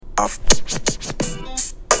Wake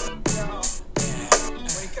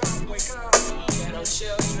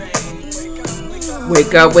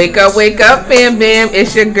up, fam bam.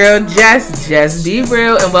 It's your girl Just Be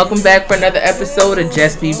Real, and welcome back for another episode of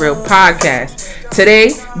Just Be Real podcast. Today,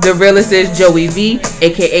 the realest is Joey V,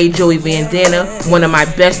 aka Joey Bandana, one of my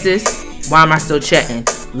bestest. Why am I still chatting?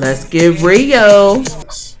 Let's get real.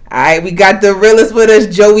 Alright, we got the realest with us,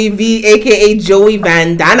 Joey V, aka Joey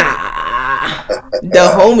Bandana.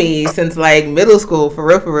 The homie since like middle school, for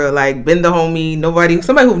real. Like, been the homie.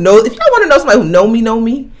 Somebody who knows. If y'all want to know somebody who know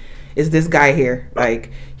me, is this guy here.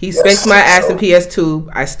 Like, he spanks my ass in PS2.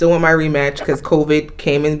 I still want my rematch because COVID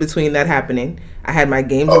came in between that happening. I had my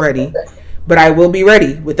games ready, but I will be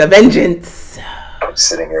ready with a vengeance. I'm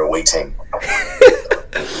sitting here waiting.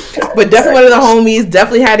 But definitely one of the homies.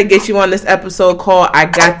 Definitely had to get you on this episode called I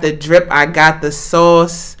Got the Drip, I Got the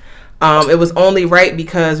Sauce. It was only right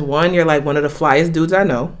because, one, you're like one of the flyest dudes I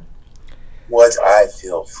know. What? I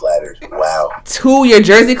feel flattered. Wow. 2, your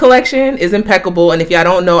jersey collection is impeccable. And if y'all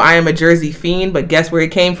don't know, I am a jersey fiend, but guess where it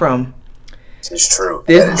came from? It's true.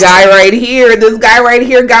 This guy right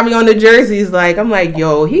here got me on the jerseys. Like, I'm like,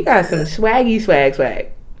 yo, he got some swag.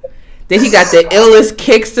 Then he got the illest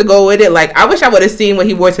kicks to go with it. Like, I wish I would have seen what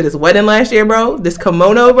he wore to this wedding last year, bro. This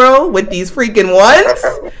kimono, bro, with these freaking ones.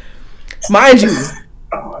 Mind you,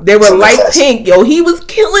 they were light pink. Yo, he was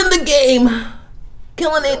killing the game.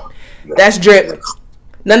 Killing it. That's drip.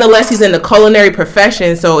 Nonetheless, he's in the culinary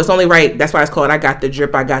profession, so it's only right. That's why it's called I Got the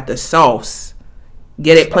Drip, I Got the Sauce.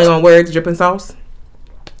 Get it? Play on words, drip and sauce.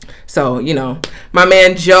 So, you know, my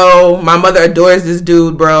man Joe, my mother adores this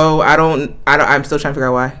dude, bro. I'm still trying to figure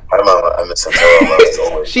out why.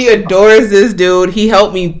 She adores this dude. He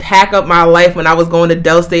helped me pack up my life when I was going to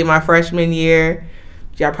Del State my freshman year.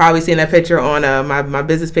 Y'all probably seen that picture on my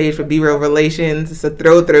business page for Be Real Relations. It's a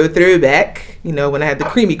throwback, you know, when I had the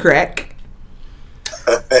creamy crack.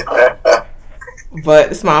 But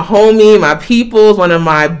it's my homie, my peoples, one of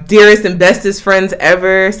my dearest and bestest friends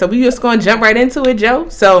ever. So we just going to jump right into it, Joe.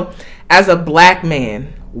 So as a black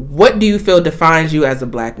man, what do you feel defines you as a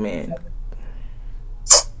black man?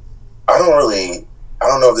 I don't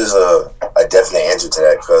know if there's a definite answer to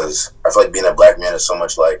that, because I feel like being a black man is so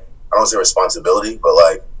much like, I don't say responsibility, but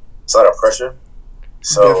like it's a lot of pressure.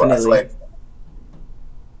 So definitely. I feel like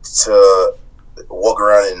to walk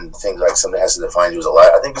around and think like something has to define you is a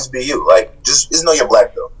lot. I think just be you. Like just know you're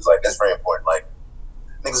black though. It's like that's very important. Like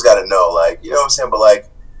niggas gotta know, like, you know what I'm saying? But like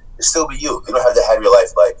it still be you. You don't have to have your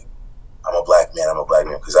life like I'm a black man,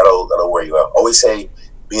 because that'll wear you out. Always say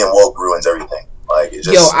being woke ruins everything. Like it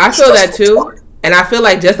just, yo, I feel that too. And I feel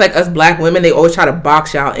like just like us black women, they always try to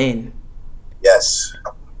box y'all in. Yes.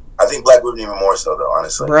 I think black women even more so though,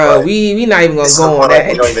 honestly. Bro, but we not even gonna go on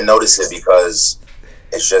that. You don't even notice it because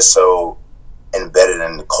it's just so embedded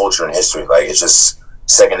in the culture and history. Like it's just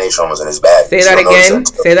second nature almost, and it's bad. Say that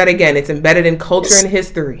again. It's embedded in culture and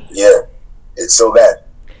history. Yeah, it's so bad.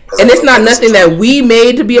 And it's not nothing that we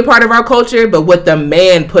made to be a part of our culture, but what the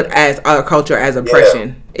man put as our culture as oppression.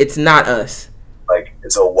 Yeah. It's not us. Like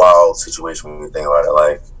it's a wild situation when you think about it.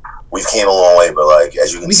 Like we've came a long way, but like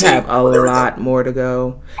as you can see, we have a lot more to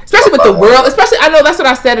go. Especially with the world. Especially, I know that's what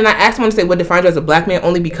I said, and I asked someone to say what defines you as a black man,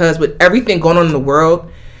 only because with everything going on in the world,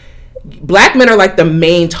 black men are like the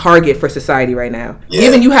main target for society right now. Yeah.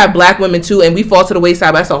 Even you have black women too, and we fall to the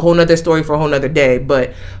wayside, but that's a whole nother story for a whole nother day.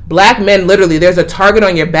 But black men, literally, there's a target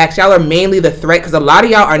on your backs. Y'all are mainly the threat because a lot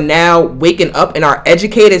of y'all are now waking up and are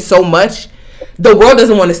educated so much, the world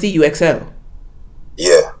doesn't want to see you excel.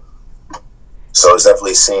 Yeah. So it's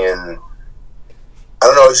definitely seeing, I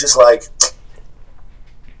don't know, it's just like,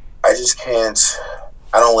 I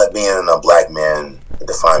don't let being a black man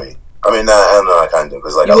define me. I mean, I don't know, I kind of do.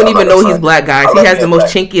 Cause like, you wouldn't even know he's black, guys. He has the most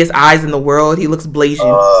chinkiest eyes in the world. He looks Blasian.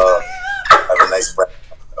 I have a nice friend.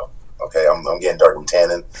 Okay, I'm getting dark. I'm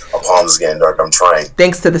tanning. My palms is getting dark. I'm trying.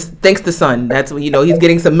 Thanks to sun. That's when, you know, he's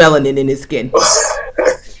getting some melanin in his skin. But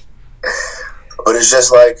it's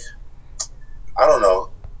just like, I don't know.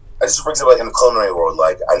 I just, for example, like in the culinary world,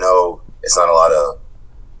 like I know it's not a lot of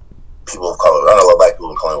people of color. I know a lot of black people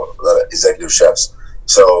in the culinary world, a lot of executive chefs.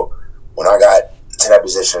 So when I got to that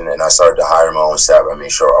position and I started to hire my own staff, I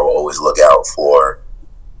made sure I would always look out for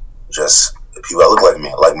just the people that look like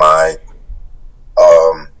me. Like my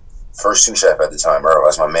first sous chef at the time, Earl,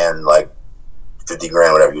 that's my man, like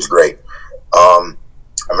 $50,000, whatever. He was great. I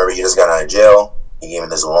remember he just got out of jail. He gave me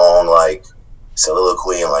this long, like,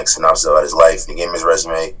 soliloquy and like synopsis about his life. He gave me his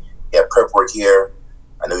resume. He had prep work here.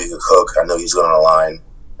 I knew he could cook. I knew he was good on the line.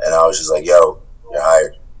 And I was just like, yo, you're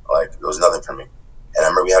hired. Like, it was nothing for me. And I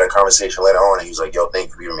remember we had a conversation later on, and he was like, yo, thank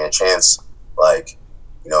you for giving me a chance. Like,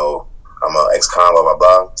 you know, I'm an ex-con, blah, blah,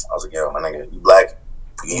 blah. I was was like, yo, my nigga, you black?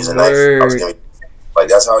 You can use a knife. I was giving. Like,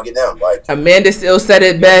 that's how I get down. Like, Amanda Still said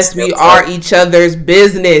it best. We are each other's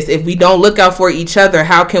business. If we don't look out for each other,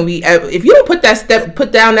 how can we? If you don't put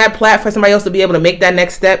down that plat for somebody else to be able to make that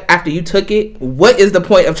next step after you took it, what is the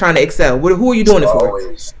point of trying to excel? Who are you doing it for?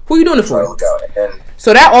 Who are you doing it for?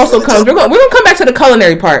 So that also comes. We're gonna come back to the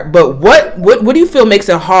culinary part. But what do you feel makes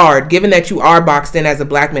it hard, given that you are boxed in as a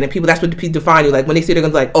black man and people? That's what people define you. Like when they see, they're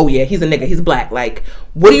gonna be like, oh yeah, he's a nigga, he's black. Like,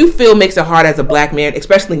 what do you feel makes it hard as a black man,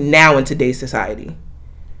 especially now in today's society?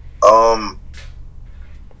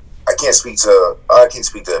 I can't speak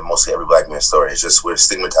to mostly every black man's story. It's just we're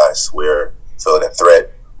stigmatized. We're feel like a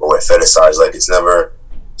threat, or we're fetishized. Like it's never.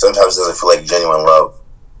 Sometimes it doesn't feel like genuine love.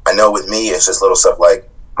 I know with me, it's just little stuff like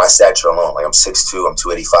my stature alone. Like I'm 6'2", I'm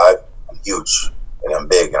 285. I'm huge and I'm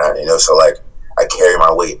big, and so like I carry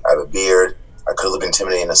my weight. I have a beard. I could look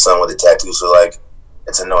intimidating in the sun with a tattoo. So like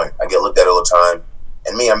it's annoying. I get looked at all the time.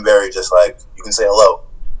 And me, I'm very just like you can say hello,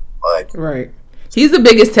 like right. He's the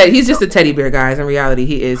biggest teddy. He's just a teddy bear, guys. In reality,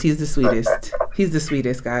 he is. He's the sweetest. He's the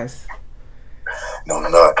sweetest, guys. No,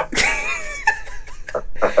 I'm not.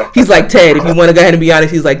 He's like Ted. If you want to go ahead and be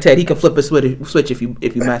honest, he's like Ted. He can flip a switch if you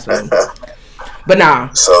mess with him. But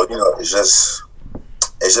nah. So it's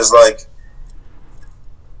just like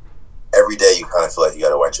every day you kind of feel like you got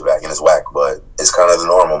to watch your back, and it's whack, but it's kind of the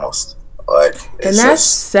norm almost. Like, and that's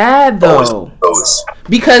sad though,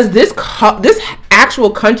 because this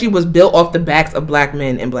actual country was built off the backs of black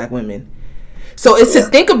men and black women. So it's to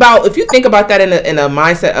think about, if you think about that in a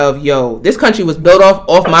mindset of, yo, this country was built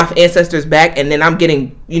off my ancestors' back, and then I'm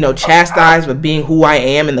getting chastised for being who I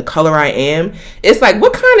am and the color I am. It's like,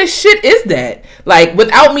 what kind of shit is that? Like,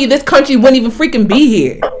 without me, this country wouldn't even freaking be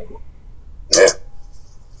here. Yeah,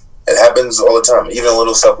 it happens all the time. Even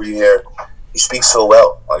little stuff where you hear, you speak so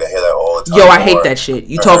well. Like I hear that all the time. Yo, I hate that shit.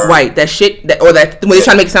 You talk white. That shit, when they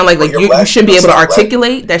try to make it sound like you shouldn't be able to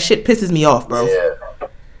articulate. Black. That shit pisses me off, bro. Yeah.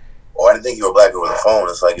 Or I didn't think you were black over the phone.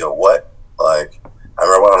 It's like, yo, what? Like, I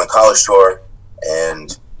remember I went on a college tour,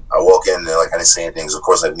 and I walk in, and like I didn't say anything. Because of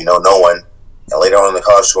course, like no one. And later on in the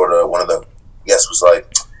college tour, one of the guests was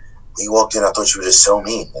like, when you walked in, I thought you were just so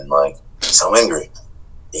mean and like so angry.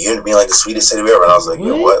 And you ended up being like the sweetest city ever. And I was like,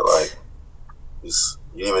 yo, what? Like, you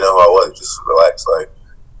didn't even know who I was. Just relax. Like,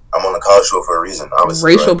 I'm on a college show for a reason.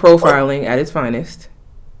 Obviously, racial profiling at its finest.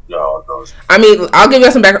 No, I mean, I'll give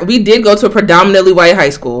you some background. We did go to a predominantly white high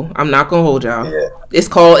school. I'm not gonna hold y'all. Yeah. It's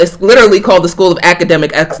literally called the School of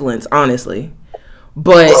Academic Excellence, honestly.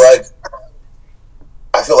 But like,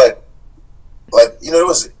 I feel like there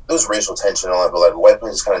was racial tension and all that, but like white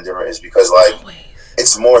place is kind of different. Is because like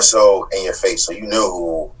it's more so in your face, so you knew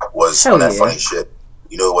who was on that funny shit.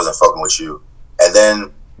 You knew who wasn't fucking with you. And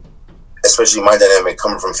then, especially my dynamic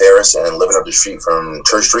coming from Ferris and living up the street from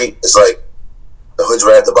Church Street, it's like the hood's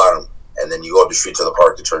right at the bottom, and then you go up the street to the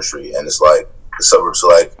park to Church Street, and it's like the suburbs. So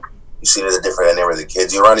like you see the different neighborhood of the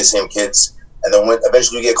kids. You're around these same kids, and then when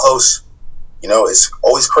eventually you get close, it's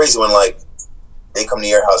always crazy when like they come to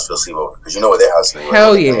your house for a sleepover because you know what their house is.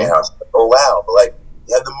 Hell yeah! Oh wow! But like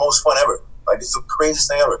you have the most fun ever. Like it's the craziest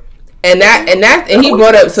thing ever. And he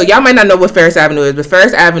brought up, so y'all might not know what Ferris Avenue is, but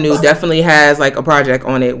Ferris Avenue definitely has like a project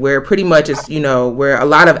on it where pretty much it's, where a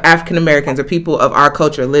lot of African Americans or people of our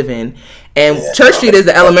culture live in. And Church Street is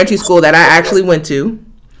the elementary school that I actually went to,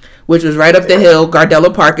 which was right up the hill.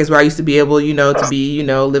 Gardella Park is where I used to be able,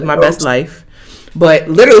 live my best life. But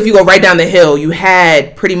literally, if you go right down the hill, you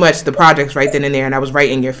had pretty much the projects right then and there, and I was right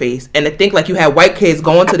in your face. And to think like you had white kids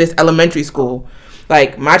going to this elementary school.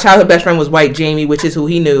 Like, my childhood best friend was white, Jamie, which is who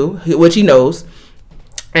he knew, which he knows.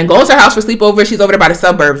 And going to her house for sleepover, she's over there by the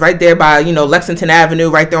suburbs, right there by, Lexington Avenue,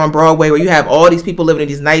 right there on Broadway, where you have all these people living in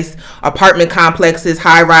these nice apartment complexes,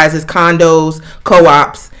 high-rises, condos,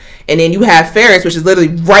 co-ops. And then you have Ferris, which is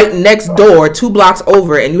literally right next door, 2 blocks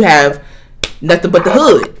over, and you have nothing but the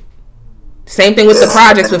hood. Same thing with the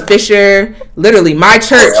projects with Fisher. Literally, my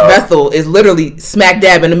church, Bethel, is literally smack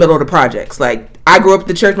dab in the middle of the projects. Like, I grew up at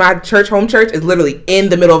the church. My home church is literally in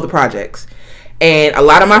the middle of the projects. And a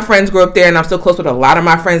lot of my friends grew up there, and I'm still close with a lot of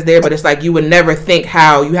my friends there. But it's like you would never think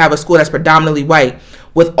how you have a school that's predominantly white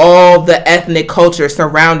with all the ethnic culture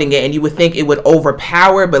surrounding it. And you would think it would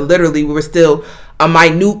overpower. But literally, we were still a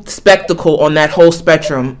minute spectacle on that whole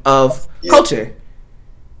spectrum of culture.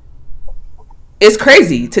 It's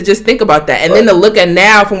crazy to just think about that. And then to look at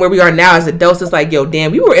now from where we are now as adults, it's like, yo,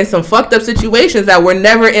 damn, we were in some fucked up situations that were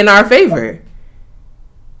never in our favor.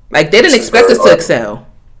 Like, they didn't expect us to excel.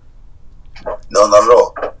 No, not at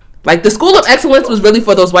all. Like, the School of Excellence was really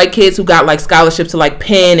for those white kids who got, like, scholarships to, like,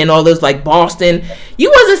 Penn and all those, like, Boston.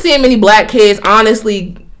 You wasn't seeing many black kids,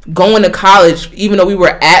 honestly, going to college, even though we were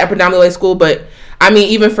at a predominantly white school. But I mean,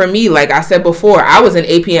 even for me, like I said before, I was in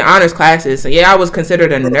AP and honors classes. So yeah, I was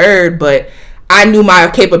considered a nerd, but I knew my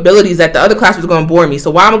capabilities that the other class was going to bore me. So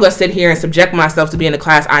why am I going to sit here and subject myself to be in a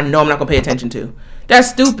class I know I'm not going to pay attention to? That's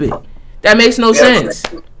stupid. That makes no sense.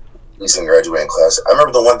 Decent graduating class. I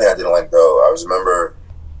remember the one thing I didn't like though. I remember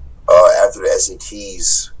after the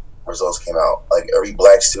SATs results came out, like every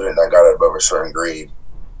black student that got above a certain grade,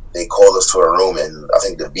 they called us to a room in I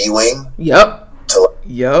think the B wing. Yep. To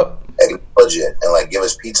acknowledge it and like give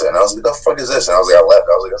us pizza. And I was like, "The fuck is this?" And I was like, I left.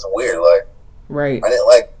 I was like, "That's weird." Like, right. I didn't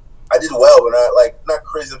like. I did well, but not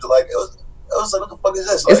crazy to like. It was like, what the fuck is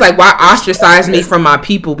this? Like, it's like, why ostracize me from my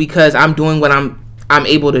people because I'm doing what I'm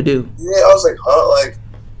able to do? Yeah, I was like, huh? Like,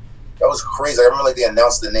 that was crazy. I remember like they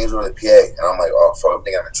announced the names over the PA, and I'm like, oh fuck, I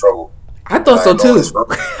think I'm in trouble. I thought so too.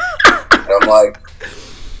 And I'm like,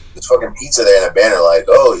 there's fucking pizza there in a banner, like,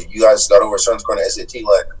 oh, you guys got over a certain score in the SAT,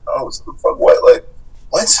 like, oh, what the fuck, what, like,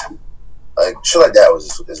 what? Like, shit like that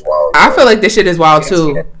is wild. I feel like this shit is wild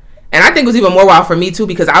too. And I think it was even more wild for me too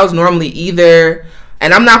because I was normally either,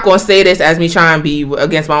 and I'm not going to say this as me trying to be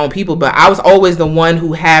against my own people, but I was always the one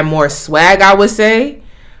who had more swag, I would say,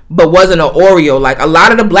 but wasn't an Oreo. Like a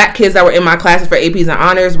lot of the black kids that were in my classes for APs and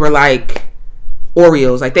honors were like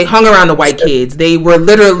Oreos. Like they hung around the white kids. They were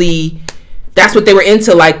literally, that's what they were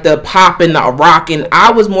into, like the pop and the rock. And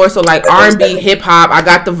I was more so like R&B, hip hop. I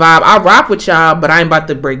got the vibe. I rock with y'all, but I ain't about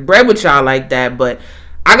to break bread with y'all like that. But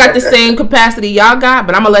I got the same capacity y'all got,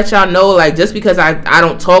 but I'm gonna let y'all know, like, just because I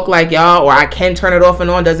don't talk like y'all or I can turn it off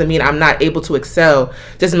and on doesn't mean I'm not able to excel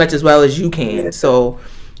just as much as well as you can. So,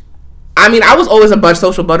 I mean, I was always a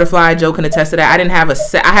social butterfly. Joe can attest to that. I didn't have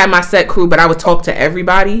I had my set crew, but I would talk to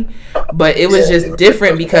everybody. But it was just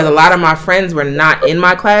different because a lot of my friends were not in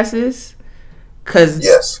my classes because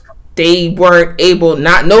they weren't able,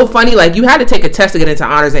 no funny, like, you had to take a test to get into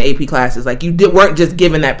honors and AP classes. Like, you weren't just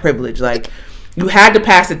given that privilege. Like, you had to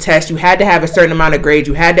pass a test. You had to have a certain amount of grades.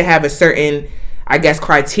 You had to have a certain, I guess,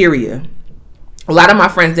 criteria. A lot of my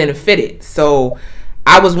friends didn't fit it. So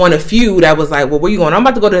I was one of few that was like, well, where you going? I'm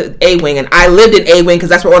about to go to A-Wing. And I lived in A-Wing because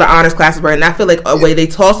that's where all the honors classes were. And I feel like a way they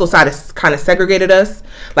also kind of segregated us.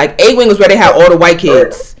 Like A-Wing was where they had all the white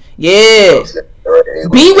kids. Yeah.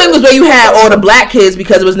 B-Wing was where you had all the black kids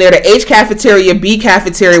because it was near the H cafeteria, B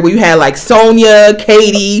cafeteria, where you had like Sonia,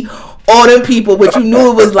 Katie, all them people, which you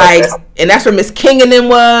knew it was like, and that's where Miss King and them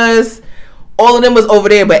was. All of them was over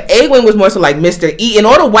there, but A-Wing was more so like Mr. E and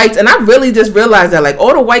all the whites. And I really just realized that like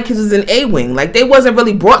all the white kids was in A-Wing. Like they wasn't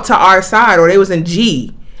really brought to our side, or they was in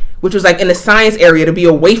G, which was like in the science area to be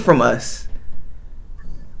away from us.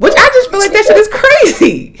 Which I just feel like that shit is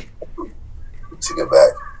crazy. To get back.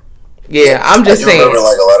 Yeah, I'm just saying. I remember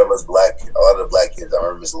like a lot of the black kids. I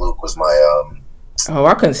remember Miss Luke was my Oh,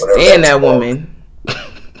 I couldn't stand that woman.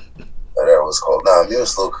 Whatever it was called. Nah, me and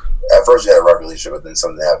Miss Luke. At first, we had a rock relationship, but then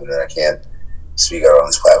something happened, and I can't speak out on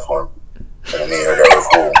this platform. And me and her got real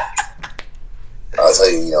cool. I'll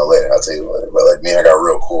tell you, later. But like, me and her got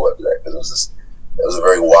real cool after that because it was a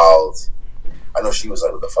very wild. I know she was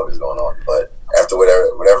like, "What the fuck is going on?" But after what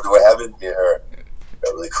happened, me and her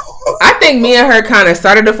got really cool. I think me and her kind of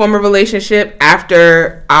started to form a relationship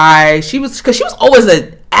after she was always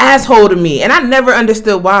an asshole to me, and I never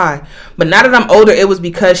understood why. But now that I'm older, it was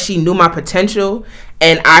because she knew my potential,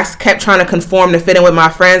 and I kept trying to conform to fit in with my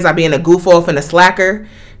friends by being a goof off and a slacker.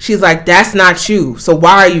 She's like, that's not you, so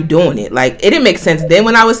why are you doing it? Like, it didn't make sense then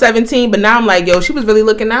when I was 17, but now I'm like, yo, she was really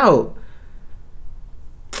looking out.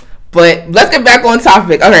 But let's get back on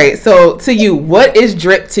topic. All right, so to you, what is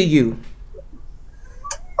drip to you?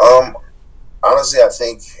 Honestly, I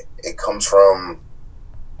think it comes from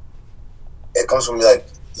like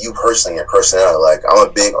you personally, your personality. Like I'm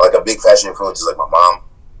a big fashion influence is like my mom,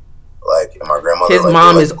 like and my grandmother. His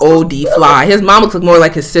mom is OD fly. His mom looks more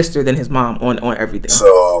like his sister than his mom on everything.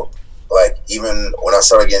 So like even when I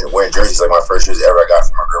started wearing jerseys, like my first jersey ever I got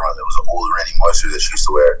from my grandmother, it was an old Randy Moisture that she used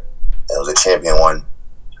to wear, and it was a champion one.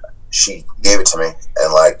 She gave it to me,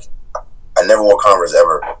 and like I never wore Converse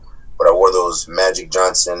ever, but I wore those Magic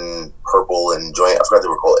Johnson purple and joint. I forgot they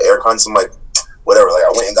were called Aircon. I'm like, whatever. Like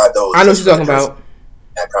I went and got those. I know what you're talking about.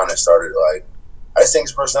 That kind of started like I just think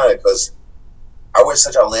it's personality because I wear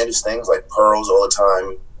such outlandish things like pearls all the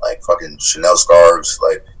time, like fucking Chanel scarves,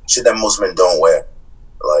 like shit that most men don't wear.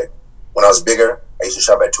 Like when I was bigger, I used to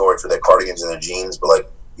shop at Torrid for their cardigans and their jeans, but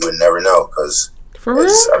like you would never know because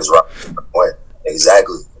I just rock away.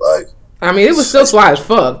 Exactly. Like I mean, it was still fly as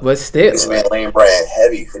fuck, but still. This man Lane Bryant,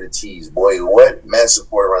 heavy fitted tees, boy. What man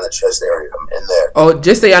support around the chest area? I'm in there. Oh,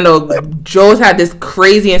 just so y'all know, like, Joe's had this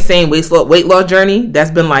crazy, insane weight loss journey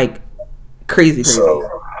that's been like crazy. So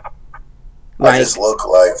I just look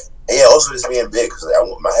like And yeah, also just being big because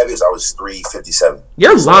my heaviest I was 357.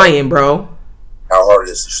 You're lying, bro. How hard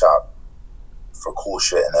it is to shop for cool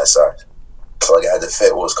shit in that size. So like I had to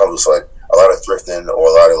fit what was comfortable. So like a lot of thrifting or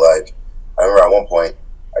a lot of like I remember at one point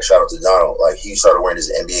I shout out to Donald, like he started wearing his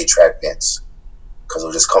NBA track pants because it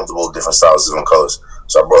was just comfortable, different styles, different colors.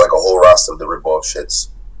 So I brought like a whole roster of the rip off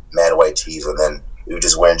shits, mad white tees, and then we were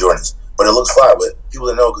just wearing Jordans. But it looks fly, but people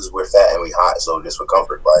didn't know because we're fat and we hot, so just for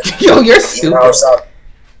comfort. Like yo, you're stupid.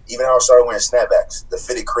 Even how I started wearing snapbacks, the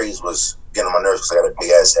fitted craze was getting on my nerves because I got a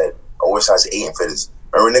big ass head. I wear size 8 in fitteds.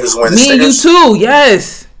 Remember niggas wearing the stickers? Me and you too,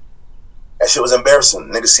 yes. That shit was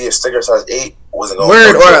embarrassing. Niggas see a sticker size 8 wasn't going.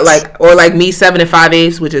 Word or like me 7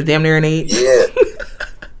 5/8, which is damn near an 8. Yeah.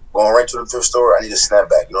 Going right to the thrift store, I need a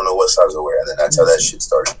snapback. You don't know what size to wear, and then that's how that shit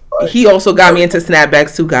started. Like, he also got me into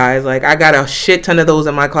snapbacks too, guys. Like I got a shit ton of those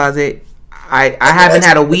in my closet. I haven't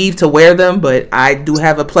had a weave to wear them, but I do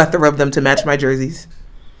have a plethora of them to match my jerseys.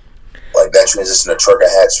 Like that transition to trucker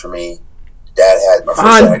hats for me. Dad had my first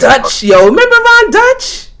Von Dutch, yo, remember Von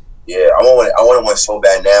Dutch? Yeah, I want one so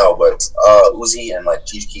bad now, but Uzi and like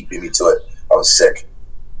Chief Keef beat me to it. I was sick.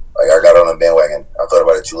 Like I got on a bandwagon. I thought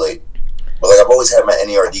about it too late. But like I've always had my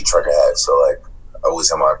NERD trucker hats, so like I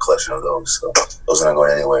always have my collection of those. So those are not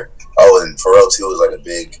going anywhere. Oh, and Pharrell too was like a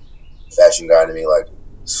big fashion guy to me. Like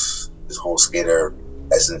this whole skater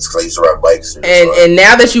essence because I used to ride bikes. And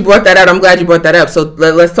now that you brought that out, I'm glad you brought that up. So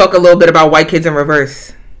let's talk a little bit about White Kids in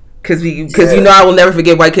Reverse, because you know I will never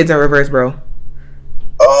forget White Kids in Reverse, bro.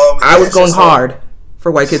 I was going hard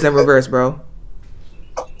for White Kids in Reverse, bro.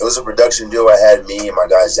 It was a production deal I had, me and my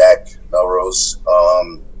guy Zach Melrose.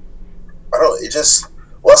 I don't know, it just,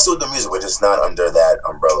 well, I still do music, but just not under that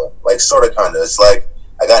umbrella. Like, sort of, kind of. It's like,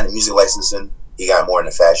 I got into music licensing, he got more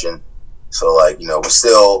into fashion. So, like, you know, we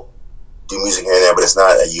still do music here and there, but it's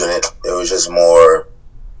not a unit. It was just more,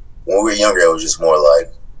 when we were younger, it was just more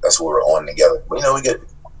like, that's what we were on together. But, you know, we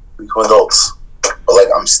become adults. But, like,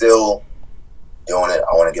 I'm still doing it.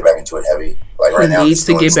 I want to get back into it heavy. Like, right now, he needs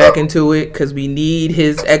to get back into it because we need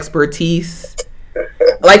his expertise.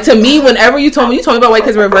 Like, to me, whenever you told me about White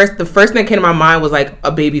Kids in Reverse, the first thing that came to my mind was like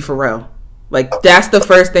a baby Pharrell. Like, that's the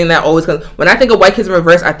first thing that always comes. When I think of White Kids in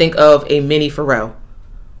Reverse, I think of a mini Pharrell.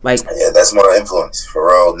 Like, yeah, that's my influence.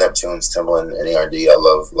 Pharrell, Neptunes, Timbaland, NERD. I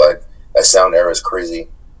love, like, that sound era is crazy.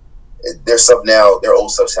 Their stuff now, their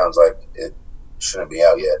old stuff sounds like it shouldn't be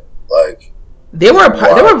out yet. Like, they were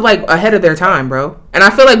like ahead of their time, bro. And I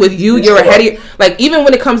feel like with you, you're ahead of your, like, even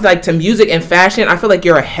when it comes like to music and fashion, I feel like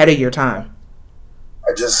you're ahead of your time.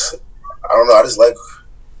 I don't know. I just like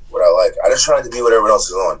what I like. I just try to be what everyone else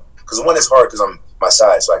is on. Because one, it's hard because I'm my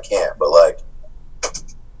size, so I can't. But like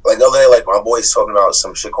the other day, like my boy's talking about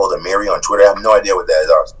some shit called Amiri on Twitter. I have no idea what that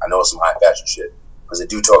is. I know it's some high fashion shit because the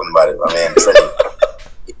dude talking about it, my man Trinity.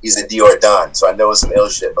 He's a Dior Don, so I know it's some ill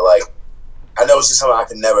shit. But like, I know it's just something I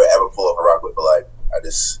can never ever pull up a rock with. But like,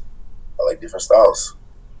 I like different styles.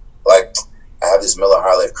 Like, I have this Miller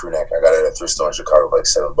High Life crew neck. I got it at a thrift store in Chicago for like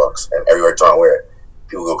 $7, and everywhere I try and wear it,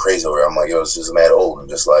 people go crazy over it. I'm like, yo, it's just mad old. I'm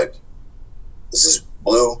just like, this is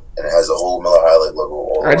blue, and it has the whole Miller High Life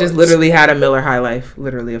logo. I just literally had a Miller High Life,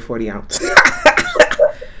 literally a 40 ounce.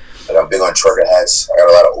 Like, I'm big on trucker hats. I got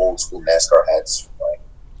a lot of old school NASCAR hats from, like,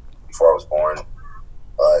 before I was born.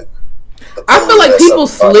 Like, I feel like people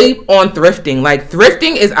sleep on thrifting. Like,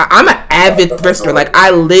 thrifting is, I'm an avid thrifter. Like,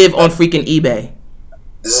 I live on freaking eBay.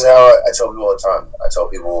 This is how I tell people all the time. I tell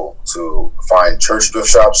people to find church thrift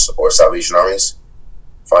shops or Salvation Armies.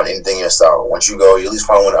 Find anything in your style. Once you go, you at least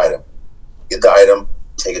find one item. Get the item,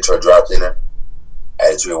 take it to a dry cleaner,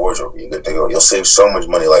 add it to your wardrobe. You're good to go. You'll save so much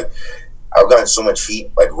money. Like, I've gotten so much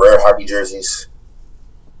heat, like rare hockey jerseys,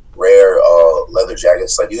 rare leather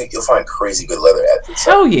jackets. Like, you'll find crazy good leather at the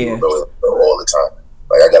Hell yeah. all the time.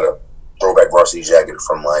 Like, I got a throwback varsity jacket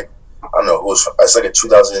from, like, I don't know, it's like a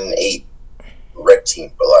 2008 rec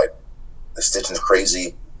team, but like, the stitching's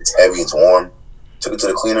crazy, it's heavy, it's warm. Took it to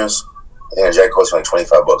the cleaners. I think a jacket cost me like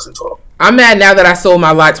 $25 in total. I'm mad now that I sold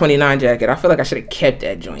my Lot 29 jacket. I feel like I should have kept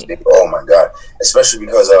that joint. Oh my god! Especially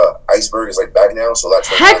because Iceberg is like back now, so Lot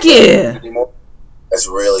 29 heck yeah! Anymore. That's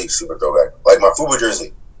really super throwback. Like my FUBU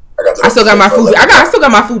jersey, I still got my FUBU. I still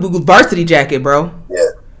got my FUBU varsity jacket, bro. Yeah.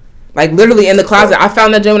 Like, literally in the closet. I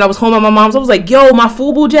found that joint when I was home at my mom's. I was like, yo, my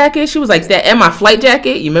FUBU jacket. She was like, that, and my flight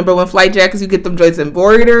jacket. You remember when flight jackets, you get them joints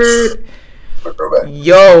embroidered?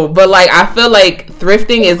 Yo, but like, I feel like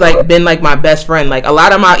thrifting is like been like my best friend. Like, a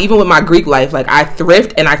lot of my, even with my Greek life, like, I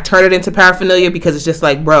thrift and I turn it into paraphernalia because it's just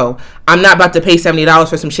like, bro, I'm not about to pay $70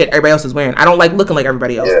 for some shit everybody else is wearing. I don't like looking like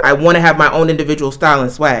everybody else. I want to have my own individual style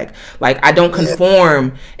and swag. Like, I don't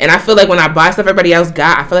conform. And I feel like when I buy stuff everybody else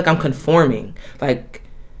got, I feel like I'm conforming. Like,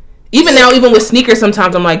 Even now, even with sneakers,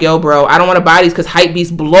 sometimes I'm like, yo, bro, I don't want to buy these because hype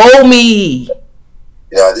beasts blow me.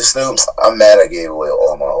 Yeah, this new, I'm mad I gave away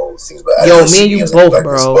all my old things, but yo, me and you both,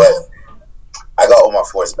 bro. But I got all my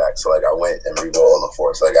forts back, so like I went and rebought all the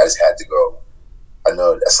forts. Like I just had to go. I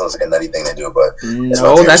know that sounds like a nutty thing to do, but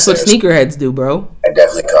no, that's what sneakerheads do, bro. I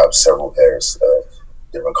definitely copped several pairs of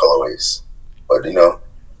different colorways, but you know,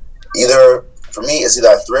 either for me it's either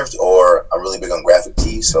I thrift or I'm really big on graphic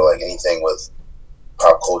tees. So like anything with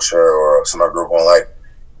pop culture or some I grew up on, like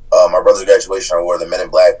my brother's graduation, I wore the Men in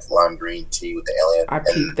Black lime green tee with the alien. I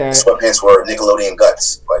peeped that. The sweatpants were Nickelodeon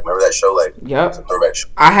Guts. Like, remember that show? Like, yep. Throwback show.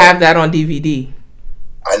 I have that on DVD.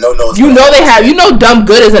 I know. No, you know they have. You know, Dumb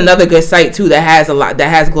Good is another good site too that has a lot. That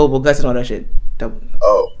has Global Guts and all that shit.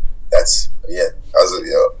 Oh, that's yeah. I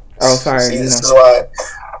was oh, sorry. See, this is why.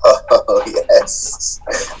 Oh yes.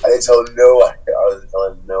 I didn't tell no one. I was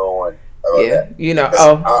telling no one about that. You know.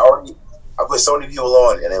 I put so many people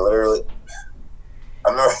on, and they literally. I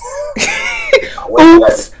remember.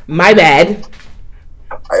 Oops, my bad.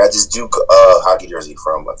 I got this Duke hockey jersey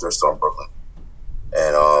from a thrift store in Brooklyn,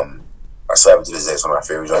 and I still have it to this day. It's one of my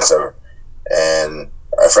favorite joints ever. And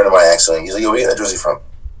a friend of mine actually, he's like, "Yo, where you get that jersey from?"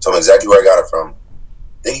 Told him exactly where I got it from.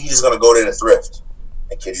 Think he's just gonna go there to thrift.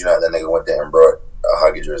 And kid you not, that nigga went there and brought a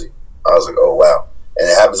hockey jersey. I was like, "Oh wow!" And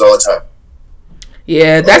it happens all the time.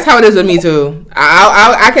 Yeah, that's how it is with me too.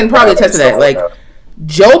 I can probably attest to that. Like,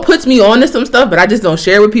 Joe puts me on to some stuff, but I just don't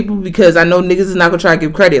share with people because I know niggas is not gonna try to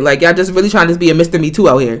give credit. Like, y'all just really trying to be a Mr. Me Too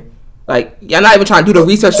out here. Like, y'all not even trying to do the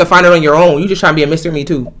research to find it on your own. You just trying to be a Mr. Me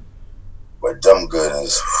Too. But Dumb Good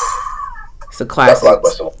is... It's a classic.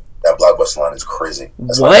 That Blockbuster line is crazy.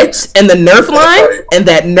 That's what? And the Nerf line? And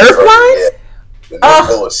that Nerf line? Yeah. The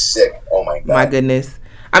Nerf was sick. Oh my god. My goodness.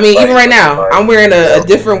 I mean, even right now, I'm wearing a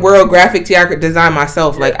different world graphic tee I could design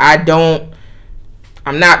myself. Yeah. Like,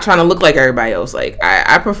 I'm not trying to look like everybody else. Like,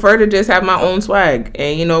 I prefer to just have my own swag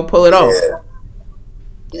and, you know, pull it off. Yeah.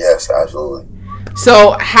 Yes, absolutely.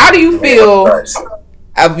 So, how do you feel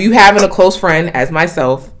of you having a close friend, as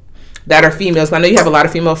myself, that are females? I know you have a lot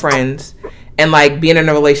of female friends, and, like, being in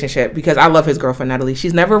a relationship, because I love his girlfriend, Natalie.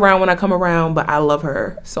 She's never around when I come around, but I love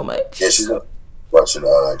her so much. Yeah, she's watching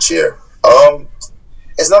Cheer.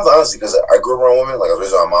 It's nothing, honestly, because I grew up around women. Like, I was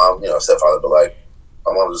raised by my mom, you know, stepfather, but, like,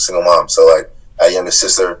 my mom was a single mom. So, like, I had a younger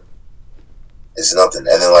sister. It's nothing.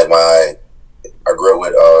 And then, like, I grew up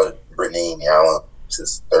with Brittany and Yama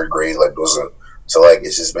since third grade. Like, so, like,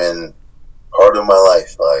 it's just been part of my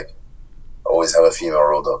life. Like, I always have a female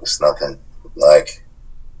road dog. It's nothing. Like,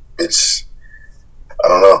 I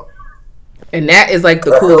don't know. And that is, like,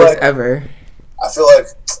 the coolest ever. I feel like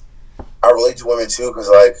I relate to women, too, because,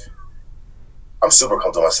 like, I'm super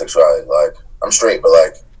comfortable with my sexuality. Like, I'm straight, but,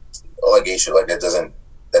 like, all that gay shit, like, I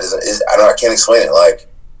can't explain it. Like,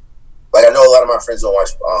 I know a lot of my friends don't watch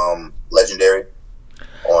Legendary.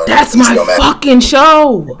 That's my fucking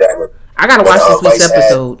show. Exactly. I gotta watch this week's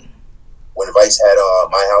episode. When Vice had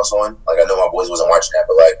My House on, like, I know my boys wasn't watching that,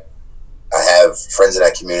 but, like, I have friends in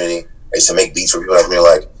that community. I used to make beats for people that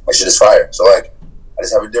community, like, my shit is fire. So, like, I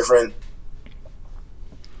just have a different...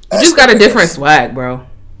 You just got a different swag, bro.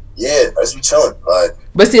 Yeah, I just be chilling. Like,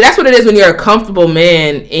 but see, that's what it is when you're a comfortable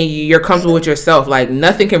man and you're comfortable with yourself. Like,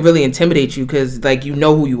 nothing can really intimidate you because, like, you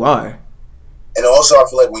know who you are. And also, I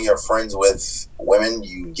feel like when you're friends with women,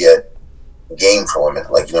 you get game for women.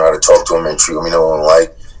 Like, you know how to talk to them and treat them, you know what I'm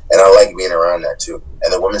like. And I like being around that, too.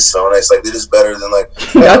 And the women smell nice. Like, they're just better than, like...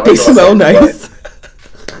 Not they smell nice.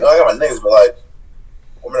 Like, you know, I got my niggas, but, like,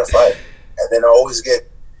 women are fine. And then I always get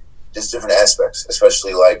just different aspects,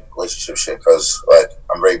 especially, like, relationship shit, because, like,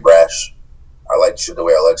 I'm very brash. I like shit the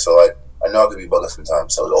way I like, so, like, I know I could be bugging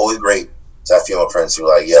sometimes. So it's always great to have female friends who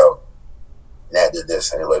are like, yo, Nat did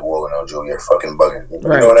this, and you're like, whoa, no, Joe, you're fucking bugging. Right.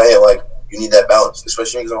 You know what I mean? Like, you need that balance,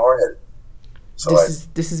 especially because I'm hard-headed. So,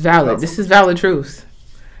 this is valid. You know, this is valid truth.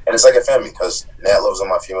 And it's like a family, because Nat loves all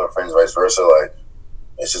my female friends, vice versa. Like,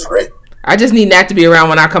 it's just great. I just need Nat to be around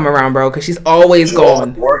when I come around, bro, because she's always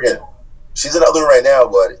gone. Working. She's in other right now,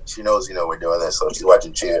 but she knows, you know, we're doing this, so she's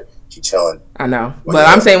watching Cheer. She's chilling. I know. But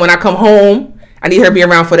I'm saying when I come home, I need her to be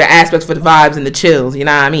around for the aspects, for the vibes and the chills. You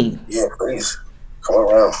know what I mean? Yeah, please. Come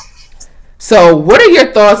around. So, what are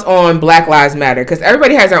your thoughts on Black Lives Matter? Because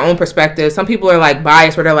everybody has their own perspective. Some people are, like,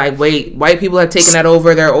 biased where they're like, wait, white people have taken that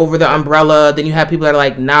over. They're over the umbrella. Then you have people that are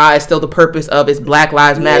like, nah, it's still the purpose of it's Black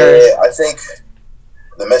Lives Matter. Yeah, I think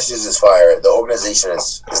the message is fire. The organization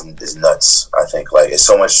is nuts, I think. Like, it's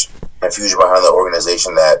so much confusion behind the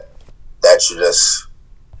organization that should just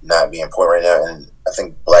not be important right now. And I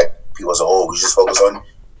think black people as a whole, we just focus on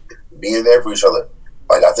being there for each other.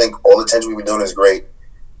 Like, I think all the attention we've been doing is great.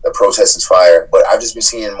 The protest is fire. But I've just been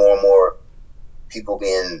seeing more and more people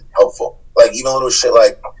being helpful. Like even little shit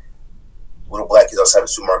like little black kids outside the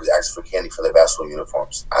supermarkets asking for candy for their basketball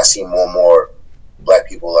uniforms. I see more and more black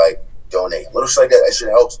people like donate. Little shit like that. That shit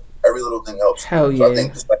helps. Every little thing helps. Hell yeah. So I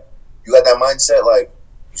think just like you got that mindset, like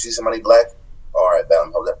you see somebody black, all right, bet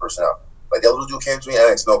I'm help that person out. Like that little dude came to me and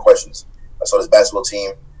I asked no questions. I saw this basketball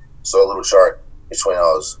team, saw a little chart, it's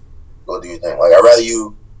 $20. Go do your thing. Like I'd rather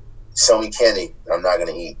you sell me candy that I'm not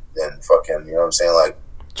gonna eat than fucking, you know what I'm saying? Like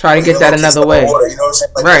try to get that another way. Water, you know what I'm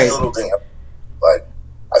saying? Like right. Little thing. Like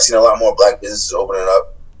I've seen a lot more black businesses opening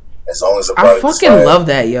up as long as the product I fucking love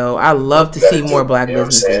that, yo. I love to see more black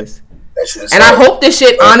businesses. And I hope this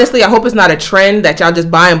shit, honestly, I hope it's not a trend that y'all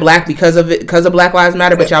just buying black because of Black Lives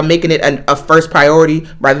Matter, but y'all making it a first priority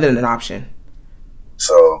rather than an option.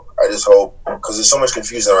 So I just hope, because there's so much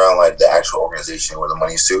confusion around like the actual organization where the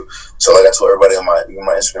money's to. So like I told everybody on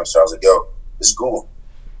my Instagram story, I was like, yo, just Google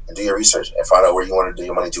and do your research and find out where you want to do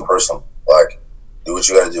your money to personally. Like, do what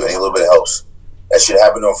you got to do. Any little bit helps. That shit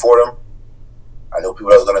happened to Fordham. I know people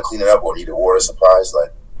that was gonna clean it up or needed water supplies.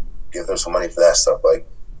 Like, give them some money for that stuff. Like,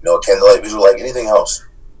 you know, candlelight visual, like anything helps.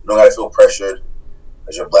 You don't gotta feel pressured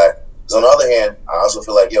because you're black. Because on the other hand, I also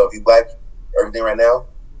feel like, yo, if you black, everything right now,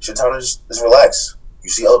 it's your time to just relax. You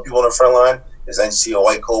see other people on the front line. It's nice to see your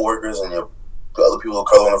white co-workers and your other people of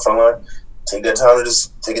color on the front line. Take that time to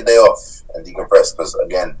just take a day off and decompress. Because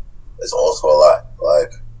again, it's also a lot.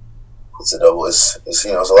 Like, it's a double. It's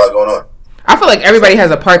you know, it's a lot going on. I feel like everybody has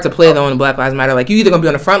a part to play though in Black Lives Matter. Like you either gonna be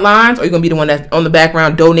on the front lines or you're gonna be the one that's on the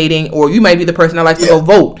background donating, or you might be the person that likes to go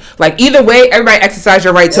vote. Like either way, everybody exercise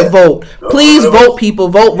your right to vote. Please vote, people.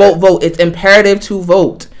 Vote. It's imperative to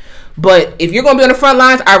vote. But if you're gonna be on the front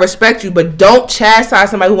lines, I respect you, but don't chastise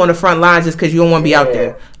somebody who on the front lines just because you don't want to be out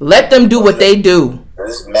there. Let them do what they do.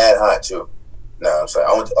 This is mad hot too. No, I'm sorry.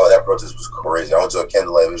 That protest was crazy. I went to a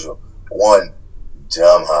candlelight visual. 1,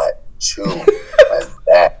 dumb hot. 2, like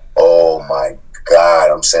that. Oh my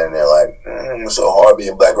God, I'm sitting there like, it's so hard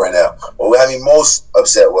being black right now. But what had me most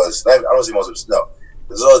upset was, I don't say most upset, no,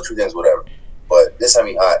 there's all the two things, whatever. But this had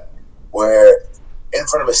me hot, where in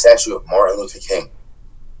front of a statue of Martin Luther King,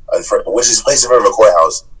 which is placed in front of a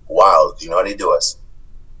courthouse, wild, you know how they do us.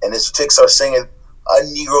 And this chicks are singing a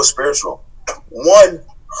Negro spiritual. 1,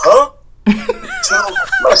 huh? 2,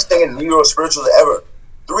 not singing Negro spirituals ever.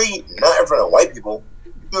 3, not in front of white people.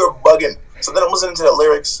 You're bugging. So then I'm listening to the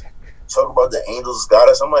lyrics, talk about the angels got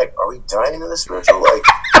us. I'm like, are we dying in the spiritual? Like,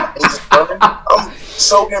 angels coming? I'm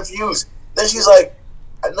so confused. Then she's like,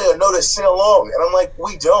 I know this, sing along. And I'm like,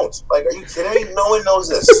 we don't. Like, are you kidding me? No one knows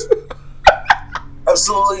this.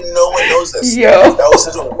 Absolutely no one knows this. Yo. That was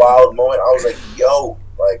such a wild moment. I was like, yo,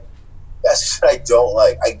 like, that's shit I don't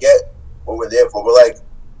like. I get what we're there for. We're like,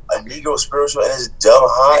 a Negro spiritual and it's dumb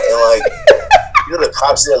hot. And like, you know, the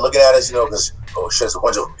cops there looking at us, you know, because, oh shit, it's a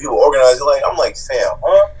bunch of people organizing. Like, I'm like, fam,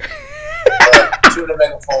 huh? Like, shooting the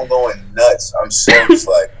megaphone going nuts. I'm so just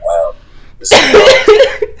like, wow.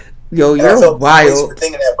 Yo, you're wild.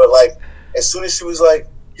 Thinking that, but like, as soon as she was like,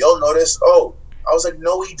 yo, notice, oh, I was like,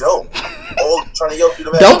 no, we don't. Oh, trying to yell through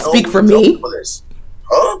the don't speak for me. For this.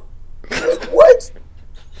 Huh? Like, what?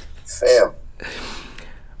 Fam.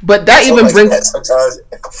 But that even like brings that sometimes,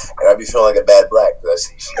 and I be feeling like a bad black.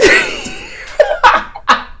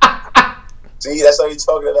 See, that's what you're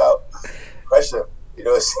talking about. Pressure. You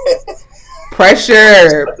know what I'm saying?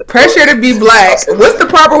 Pressure to be black. What's the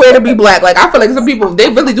proper way to be black? Like, I feel like some people, they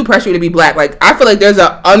really do pressure you to be black. Like, I feel like there's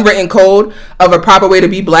an unwritten code of a proper way to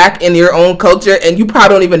be black in your own culture, and you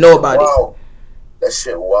probably don't even know about it. That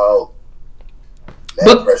shit wild.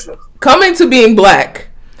 But pressure. Coming to being black,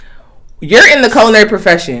 you're in the culinary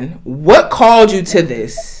profession. What called you to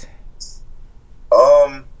this?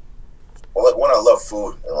 Well, like, one, I love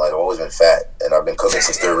food, and like I've always been fat, and I've been cooking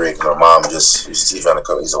since 3rd grade. My mom just used to teach me how to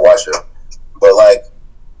cook. Used to watch her, but like,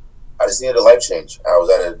 I just needed a life change. I was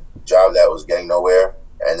at a job that was getting nowhere.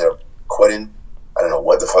 I ended up quitting. I don't know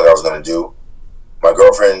what the fuck I was gonna do. My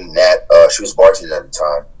girlfriend Nat, she was bartending at the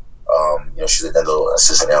time. You know, she's a dental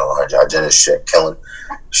assistant now on her hygienist shit, killing.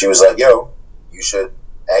 She was like, "Yo, you should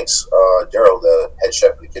ask Daryl, the head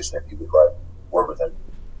chef in the kitchen, if you would like work with him.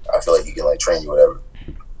 I feel like he can like train you, whatever."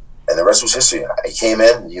 And the rest was history. I came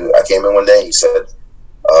in one day and he said,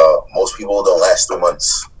 most people don't last 3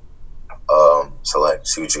 months. So like,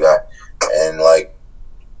 see what you got. And like,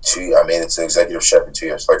 I made it to executive chef in 2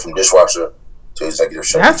 years. Like from dishwasher to executive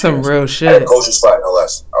chef. That's some real shit. At a kosher spot, no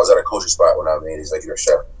less. I was at a kosher spot when I made executive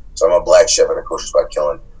chef. So I'm a black chef at a kosher spot,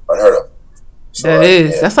 killing. Unheard of. So,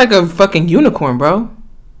 that's like a fucking unicorn, bro.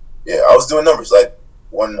 Yeah, I was doing numbers. Like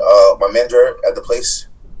when my manager at the place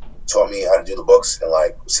taught me how to do the books and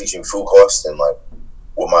like was teaching food costs and like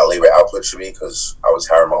what my labor output should be because I was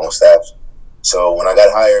hiring my own staff. So when I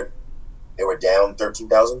got hired, they were down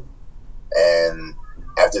 13,000, and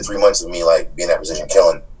after 3 months of me like being in that position,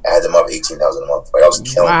 killing, I had them up 18,000 a month. Like I was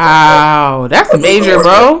killing. Wow, that's major,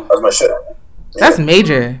 bro. That's my shit. Yeah. That's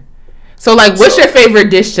major. So like, what's your favorite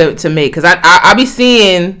dish to make? Because I be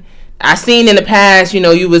seeing, I seen in the past,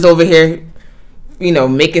 you was over here,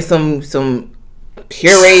 making some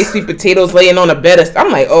pureed sweet potatoes laying on a bed of.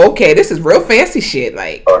 I'm like, oh, okay, this is real fancy shit.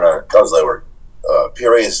 Like, oh no, that was light work.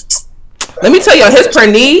 Puree is. Let me tell you, his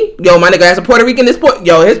pernil, my nigga has a Puerto Rican. His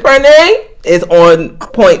pernil is on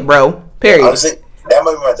point, bro. Period. Honestly, that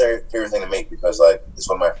might be my favorite thing to make because like it's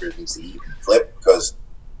one of my favorite things to eat and flip. Because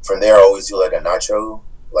from there, I always do like a nacho.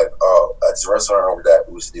 Like at this restaurant over that,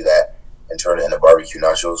 we used to do that and turn it into barbecue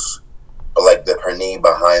nachos. But like the pernil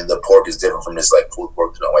behind the pork is different from this like pulled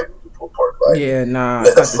pork. White people do pulled pork. Like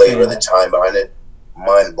the flavor, the time behind it,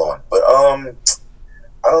 mind blowing. But I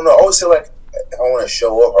don't know. I always feel like if I want to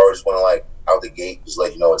show up, or I just want to like out the gate, just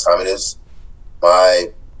let you know what time it is. My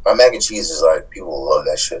mac and cheese is like people love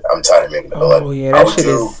that shit. I'm tired of making it. But like, yeah,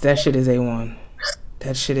 that shit is A1.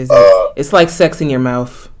 That shit is it's like sex in your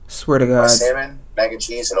mouth. Swear to God. Salmon, mac and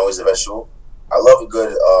cheese, and always a vegetable. I love a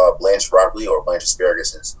good blanched broccoli or blanched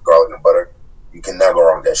asparagus and garlic and butter. You can never go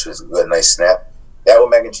wrong with that shit. It's a good, nice snap. That with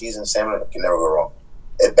mac and cheese and salmon can never go wrong.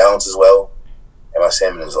 It balances well, and my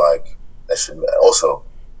salmon is like that shit also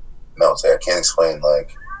melts. Like, I can't explain.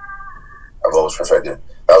 Like I've always perfected.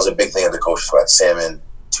 That was a big thing at the kosher spot: salmon,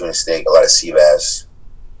 tuna steak, a lot of sea bass.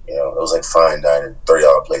 It was like fine dining,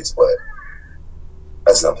 $30 plates, but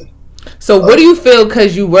that's nothing. So what do you feel,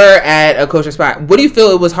 because you were at a kosher spot, what do you feel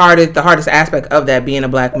it was the hardest aspect of that, being a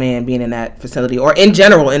black man, being in that facility, or in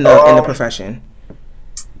general in the profession?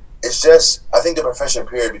 It's just, I think the profession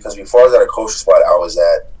period, because before I was at a kosher spot, I was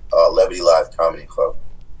at Levity Live Comedy Club.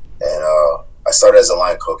 And I started as a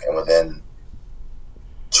line cook, and within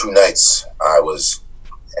 2 nights, I was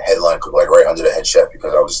a headline cook, like right under the head chef,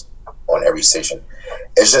 because I was on every station.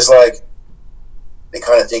 It's just like, they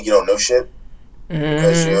kind of think you don't know shit,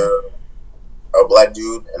 because you're a black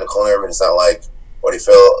dude in a culinary, it's not like, or they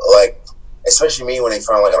feel like, especially me when they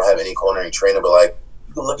find like I don't have any culinary training, but like,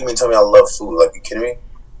 you can look at me and tell me I love food. Like, you kidding me?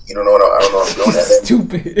 You don't know what I don't know what I'm doing.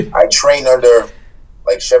 Stupid. I trained under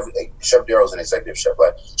like Chef Darrow's an executive chef.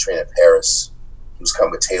 Like, he trained in Paris. He was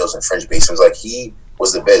cutting potatoes in French basements. Like, he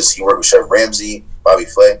was the best. He worked with Chef Ramsay, Bobby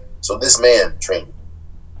Flay. So this man trained me.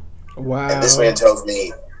 Wow. And this man tells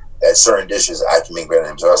me that certain dishes I can make better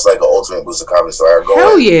than him. So that's like an ultimate boost of confidence. So I go.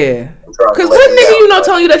 Hell yeah. Because what nigga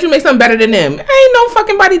telling you that you make something better than them? Ain't no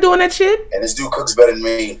fucking body doing that shit. And this dude cooks better than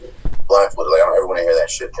me blindfolded. Like, I don't ever want to hear that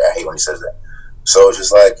shit. I hate when he says that. So it's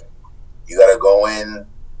just like, you gotta go in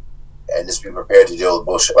and just be prepared to deal with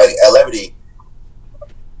bullshit. Like at Levity,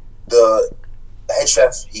 the head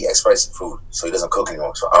chef, he expedites the food, so he doesn't cook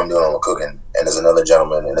anymore. So I'm doing all the cooking, and there's another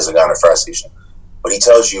gentleman, and there's a guy in the fry station. But he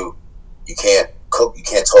tells you can't cook, you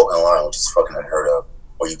can't talk in a line, which is fucking unheard of,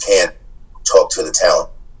 or you can't talk to the talent.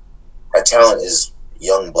 Our talent is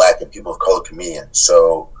young black and people of color comedians,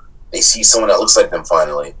 so they see someone that looks like them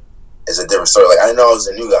finally. It's a different story. Like, I didn't know I was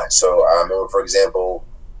a new guy, so I remember, for example,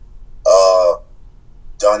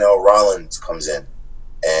 Donnell Rollins comes in,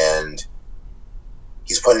 and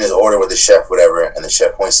he's putting his order with the chef, whatever, and the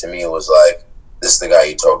chef points to me and was like, "This is the guy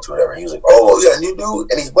you talked to, whatever." And he was like, "Oh, yeah, new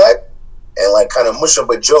dude, and he's black," and like kind of mushed him,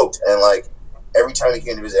 but joked. And like every time he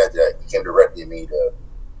came to visit after that, he came directly to me to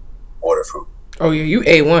order food. Oh yeah, you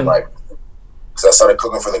A1. Like, because I started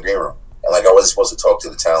cooking for the green room, and like I wasn't supposed to talk to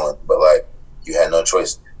the talent, but like you had no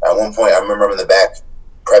choice. At one point, I remember I'm in the back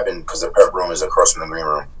prepping, because the prep room is across from the green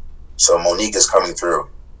room. So Monique is coming through,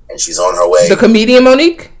 and she's on her way. The comedian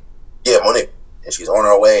Monique? Yeah, Monique. And she's on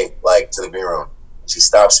her way, like, to the green room. She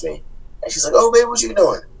stops me, and she's like, "Oh, babe, what you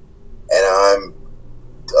doing?" And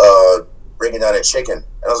I'm bringing down a chicken.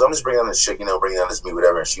 And I was like, "I'm just bringing down this chicken, bringing down this meat,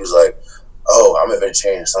 whatever." And she was like, "Oh, I'm a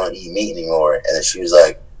vegetarian, so I don't eat meat anymore." And then she was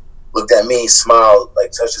like, looked at me, smiled,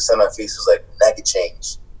 like, touched the sun on my face, was like, "That could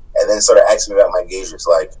change." And then started asking me about my engagements,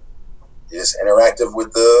 like, just interactive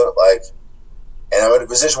with the, like, and I'm in a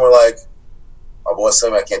position where, like, my boss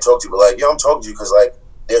telling me I can't talk to you, but, like, yo, I'm talking to you because, like,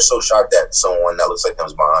 they're so shocked that someone that looks like them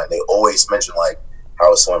is behind. They always mention, like,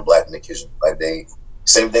 how is someone black in the kitchen. Like,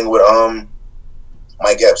 same thing with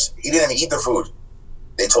Mike Epps. He didn't even eat the food.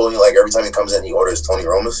 They told me, like, every time he comes in, he orders Tony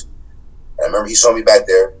Roma's. And I remember he saw me back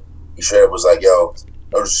there. He straight up was like, "Yo,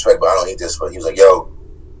 no disrespect, but I don't eat this." But he was like, "Yo,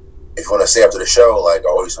 if you want to stay after the show, like,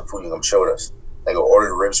 I'll order you some food, you can come chill with us." Like, I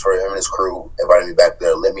ordered ribs for him and his crew, invited me back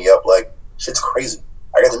there, lit me up. Like, shit's crazy.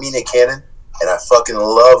 I got to meet Nick Cannon, and I fucking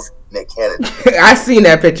love Nick Cannon. I seen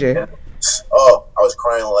that picture. Oh, I was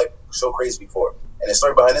crying like so crazy before. And the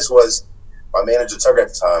story behind this was, my manager Tucker at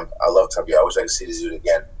the time, I love Tucker. I wish I could see this dude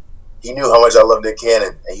again. He knew how much I love Nick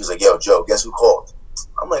Cannon, and he was like, "Yo, Joe, guess who called?"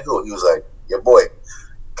 I'm like, "Who?" He was like, "Your boy."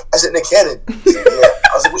 I said, "Nick Cannon." He said, "Yeah."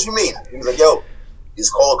 I was like, "What you mean?" He was like, "Yo, he's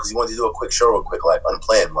called because he wanted to do a quick show, real quick, like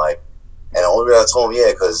unplanned, like." And the only reason I told him,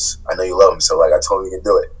 "Yeah," because I know you love him, so like I told him he can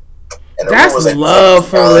do it. And the That's rule was like, love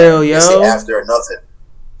for real, yo. Stay after nothing,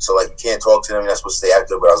 so like you can't talk to him. You're not supposed to stay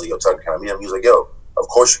after. But I was like, "Yo, Tucker, can I meet him?" He was like, "Yo, of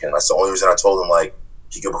course you can." That's the only reason I told him like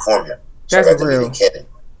he could perform here. So That's I got to real. meet Nick Cannon.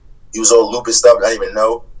 He was all lupus stuff. I didn't even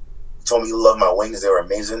know. He told me he loved my wings. They were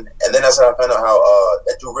amazing. And then that's how I found out how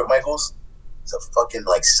that dude Rick Michaels is a fucking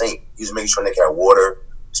like saint. He was making sure Nick had water.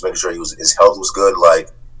 He was making sure his health was good. Like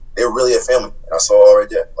they were really a family. And I saw it all right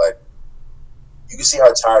there. Like you can see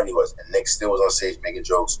how tired he was. And Nick still was on stage making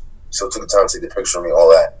jokes. Still took the time to take the picture of me, all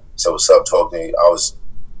that. So what's up, talking to me.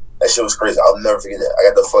 That shit was crazy. I'll never forget that. I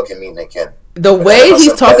got to fucking meet Nick Cannon. The way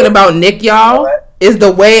he's talking about Nick, y'all, is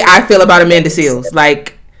the way I feel about Amanda Seales.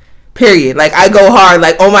 Like, period. Like, I go hard.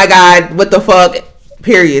 Like, oh my God, what the fuck?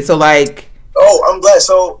 Period. So, like. Oh, I'm glad.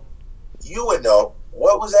 So, you would know.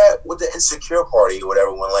 What was that with the Insecure party or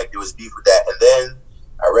whatever when, like, there was beef with that? And then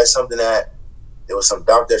I read something that there was some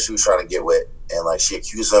doctor she was trying to get with. And, like, she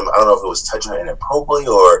accused him. I don't know if it was touching her inappropriately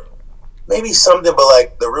or maybe something. But,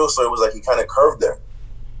 like, the real story was, like, he kind of curved her.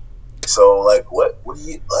 So like what do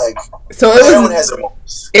you like? So everyone has their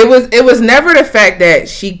moments. It was never the fact that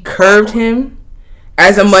she curved him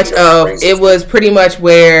as much of it was pretty much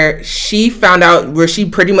where she found out where she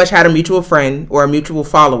pretty much had a mutual friend or a mutual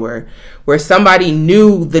follower where somebody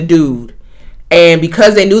knew the dude, and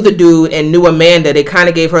because they knew the dude and knew Amanda, they kind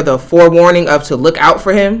of gave her the forewarning of to look out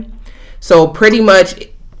for him. So pretty much,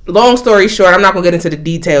 long story short, I'm not going to get into the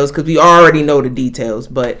details because we already know the details.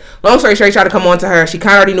 But long story short, he tried to come on to her. She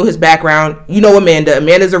kind of already knew his background. You know Amanda.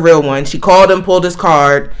 Amanda's a real one. She called him, pulled his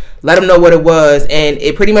card, let him know what it was. And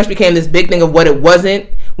it pretty much became this big thing of what it wasn't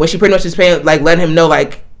when she pretty much just letting him know,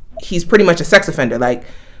 like, he's pretty much a sex offender. Like,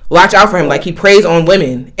 watch out for him. Like, he preys on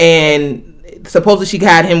women. And supposedly she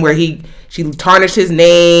had him where she tarnished his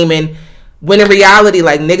name, and when in reality,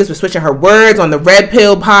 like, niggas were switching her words on the Red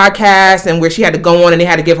Pill podcast, and where she had to go on and they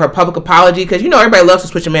had to give her a public apology because, you know, everybody loves to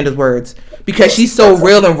switch Amanda's words because she's so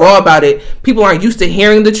real and raw about it. People aren't used to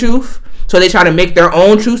hearing the truth, so they try to make their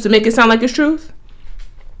own truth to make it sound like it's truth.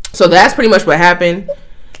 So that's pretty much what happened.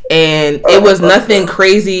 And it was nothing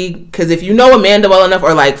crazy because if you know Amanda well enough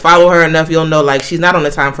or like follow her enough, you'll know like she's not on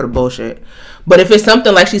the time for the bullshit. But if it's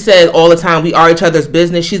something like she said all the time, we are each other's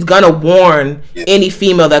business, she's gonna warn any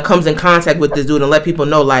female that comes in contact with this dude and let people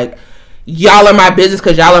know, like, y'all are my business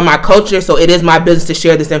because y'all are my culture, so it is my business to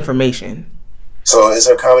share this information. So is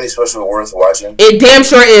her comedy special worth watching? It damn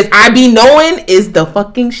sure is. I be knowing is the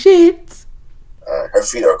fucking shit. Her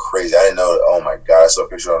feet are crazy. I didn't know. Oh my God, I saw a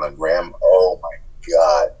picture on the gram. Oh my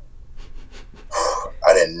God.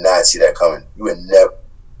 I did not see that coming. You would never.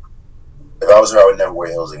 If I was her, I would never wear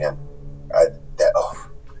heels again.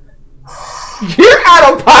 You're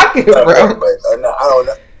out of pocket, bro. But I don't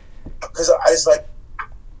know. Because I just like,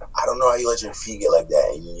 I don't know how you let your feet get like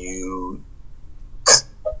that. And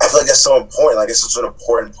I feel like that's so important. Like, it's such an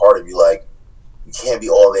important part of you. Like, you can't be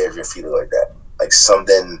all there if your feet are like that. Like,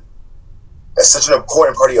 something, that's such an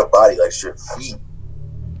important part of your body. Like, it's your feet.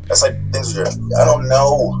 That's like things with your, I don't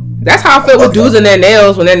know. That's how I feel with dudes and their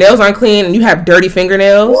nails. When their nails aren't clean and you have dirty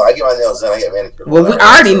fingernails. Well, I get my nails done. I get manicured. Well, we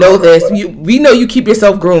already know this. We know you keep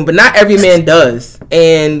yourself groomed, but not every man does.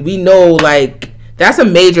 And we know, like, that's a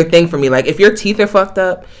major thing for me. Like, if your teeth are fucked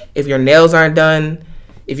up, if your nails aren't done,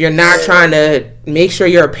 if you're not trying to make sure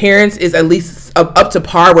your appearance is at least up to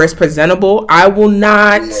par where it's presentable, I will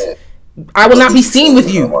not be seen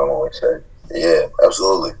with you. Yeah,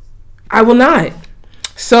 absolutely. I will not.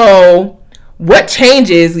 So, what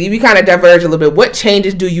changes, we kind of diverge a little bit, what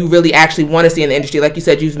changes do you really actually want to see in the industry? Like you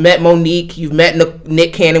said, you've met Monique, you've met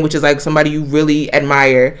Nick Cannon, which is like somebody you really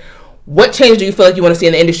admire. What change do you feel like you want to see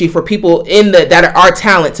in the industry for people that are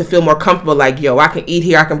talent to feel more comfortable? Like, yo, I can eat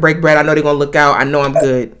here, I can break bread, I know they're going to look out, I know I'm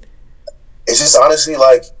good. It's just honestly,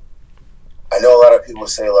 like, I know a lot of people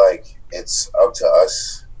say, like, it's up to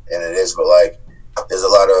us, and it is, but, like, there's a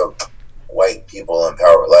lot of white people in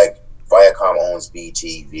power. Like, Viacom owns BET,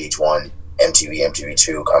 VH1, MTV,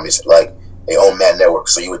 MTV2, Comedy, like, they own Mad Network,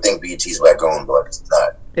 so you would think BET is black owned, but it's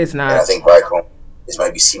not. It's not. And I think Viacom, this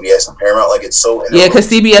might be CBS and Paramount, like, it's so... Yeah, because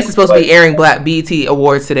CBS is supposed to be airing Black BET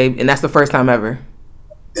Awards today, and that's the first time ever.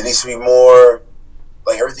 There needs to be more,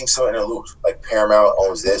 like, everything's so interlooped. Like, Paramount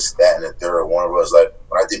owns this, that, and the third. Warner Bros. Like,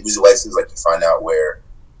 when I did music license, like, you find out where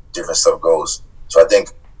different stuff goes. So I think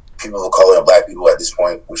people of color and black people at this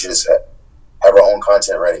point, we should just have our own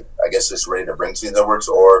content ready. I guess just ready to bring to the networks,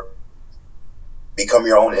 or become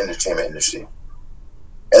your own entertainment industry.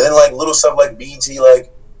 And then like little stuff like BET,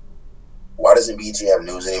 like why doesn't BET have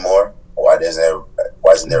news anymore? Why isn't there a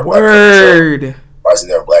black show? Why isn't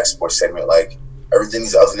there a black sports segment? Like everything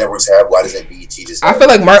these other networks have, why doesn't BET just I feel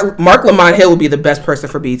like Mark Lamont Hill would be the best person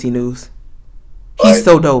for BET News. He's like,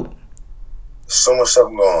 so dope. So much stuff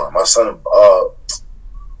going on. My son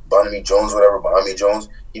Bonami Jones,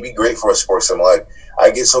 he'd be great for a sports segment. Like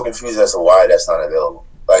I get so confused as to why that's not available.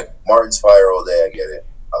 Like Martin's fire all day, I get it.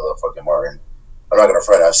 I love fucking Martin. I'm not gonna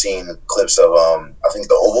front. I've seen clips of I think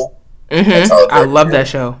The Oval. Mm-hmm. I love that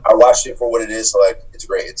show. I watched it for what it is. So like, it's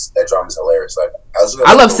great. That drama's hilarious. Like,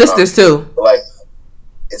 I love Sisters too. But like,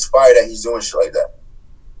 it's fire that he's doing shit like that.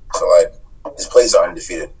 So like, his plays are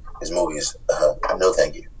undefeated. His movies, no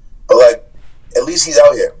thank you. But like, at least he's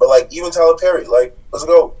out here. But like, even Tyler Perry, like, let's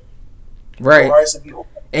go. Right. Some people.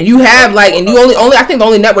 And you have like, and you only I think the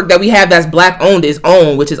only network that we have that's black owned is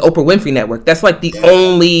OWN, which is Oprah Winfrey Network. That's like the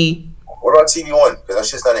only. What about TV One? Because that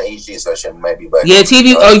shit's not in HD, so that shit might be black. Yeah,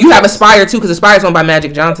 TV. Oh, you have Aspire too, because Aspire's owned by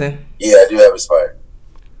Magic Johnson. Yeah, I do have Aspire.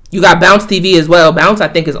 You got Bounce TV as well. Bounce, I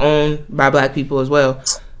think, is owned by black people as well.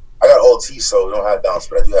 I got OT, so we don't have Bounce,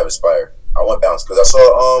 but I do have Aspire. I want Bounce because I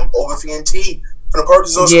saw Ogilvy and T from the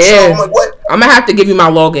Parkers on some show. I'm like, what? I'm gonna have to give you my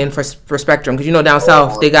login for Spectrum because you know down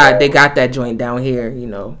south they got that joint down here. You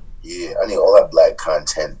know. Yeah, I need all that black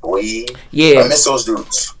content, boy. Yeah, I miss those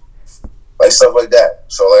dudes. Like stuff like that.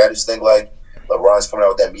 So like I just think like LeBron's coming out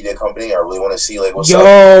with that media company. I really want to see like what's up.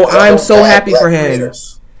 Yo, I'm so happy for him.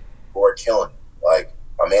 Who are killing. Like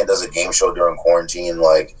my man does a game show during quarantine.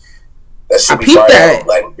 Like that should be fire.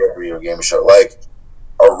 Like Jeffrey or game show. Like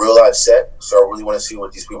a real life set. So I really want to see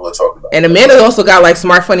what these people are talking about. And Amanda also got like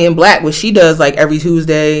Smart Funny and Black, which she does like every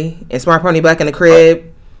Tuesday, and Smart Funny Black in the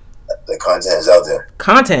crib. The content is out there.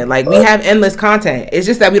 Content, like we have endless content. It's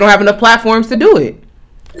just that we don't have enough platforms to do it.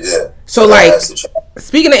 Yeah. So like,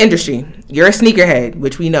 speaking of industry, you're a sneakerhead,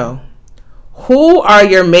 which we know. Who are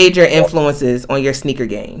your major influences on your sneaker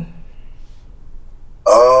game?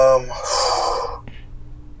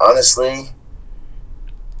 Honestly,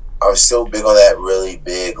 I'm still big on that really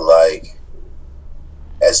big like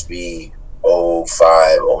SB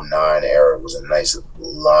 05, 09 era. It was a nice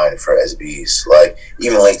line for SBs. Like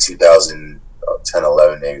even late 2010,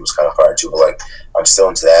 11 maybe was kind of fire too. But like I'm still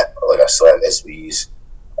into that. Like I still have SBs.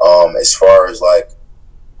 As far as like,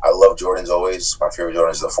 I love Jordans always. My favorite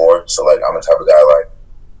Jordan is the 4. So like, I'm the type of guy like,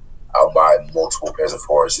 I'll buy multiple pairs of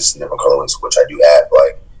 4s just in different colorways, which I do have.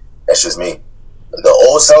 Like, that's just me. The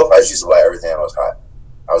old self, I just used to buy everything that was hot.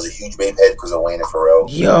 I was a huge Bape head because of Wayne and Pharrell.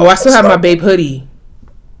 Yo, I still have my Bape hoodie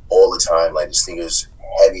all the time. Like the sneakers,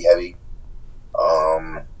 heavy.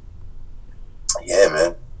 Yeah,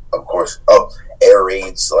 man. Of course. Oh, Air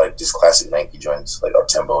Raids, like just classic Nike joints, like up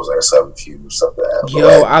tempos. Like I still have a few stuff like that.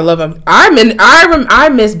 Yo, I love them. I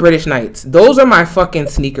miss British Knights. Those are my fucking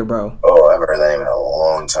sneaker, bro. Oh, I haven't heard that name in a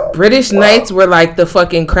long time. British Knights were like the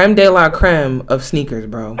fucking creme de la creme of sneakers,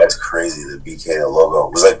 bro. That's crazy. The BK, the logo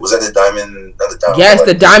was that the diamond? Not the diamond. Yes, like,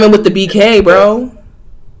 the diamond with the BK, bro.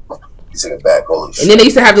 You took it back, holy shit. And then they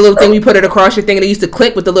used to have the little thing you put it across your thing, and they used to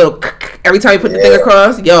click with the little every time you put the thing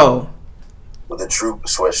across. Yo. With the troop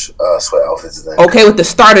sweat outfits. Then. Okay, with the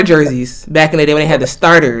starter jerseys back in the day when they had the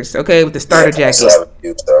starters. Okay, with the starter jackets.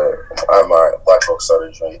 I'm alright. Black Hawk starter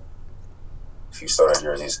joint. A few starter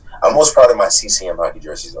jerseys. I'm most proud of my CCM hockey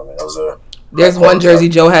jerseys. I mean, those are. There's one jersey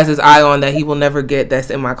Joe has his eye on that he will never get.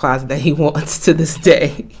 That's in my closet that he wants to this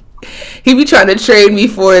day. He be trying to trade me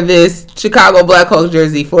for this Chicago Blackhawks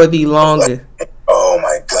jersey for the longest. Oh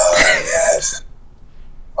my god! Yes.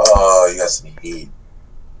 Oh, you got some heat.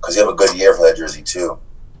 Because you have a good year for that jersey, too.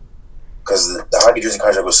 Because the hockey jersey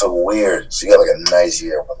contract was so weird. So you got, like, a nice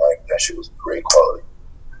year, but, like, that shit was great quality.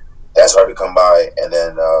 That's hard to come by. And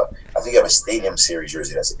then I think you have a Stadium Series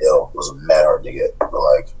jersey that's ill. It was mad hard to get. But,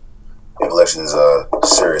 like, the collection's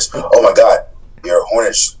serious. Oh, my God. Your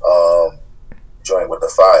Hornets joint with the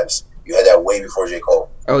 5s. You had that way before J. Cole.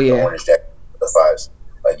 Oh, yeah. The Hornets jacket with the 5s.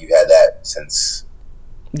 Like, you had that since...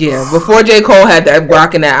 Yeah, before J. Cole had that,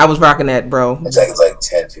 rocking that, I was rocking that, bro. The jacket's like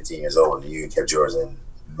 10, 15 years old, and you kept yours in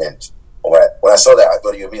mint. When I saw that, I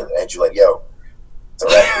thought of you immediately. And you like, yo, it's a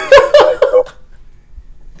rap.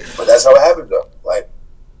 But that's how it happened, though. Like,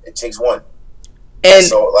 it takes one. And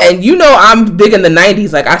so, like, and you know I'm big in the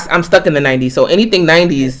 90s. Like, I'm stuck in the 90s. So anything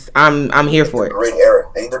 90s, I'm here for it. Great era.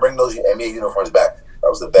 They need to bring those NBA uniforms back. That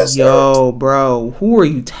was the best era. Yo, bro, who are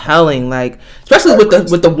you telling? Like, especially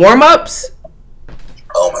with the warm-ups.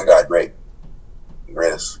 Oh my God,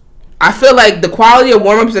 greatest. I feel like the quality of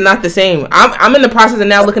warm-ups are not the same. I'm in the process of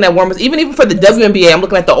now looking at warm-ups. Even for the WNBA, I'm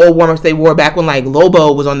looking at the old warm-ups they wore back when like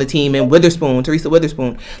Lobo was on the team and Teresa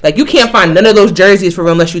Witherspoon. Like you can't find none of those jerseys for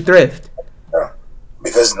real unless you thrift. Yeah.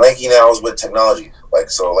 Because Nike now is with technology. Like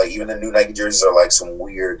so, like even the new Nike jerseys are like some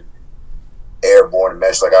weird airborne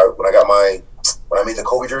mesh. Like when I made the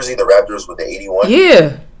Kobe jersey, the Raptors with the 81.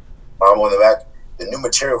 Yeah. Mamba on the back. The new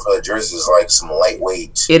material for the jersey is like some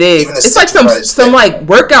lightweight. It is. It's like some like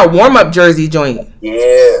workout warm up jersey joint.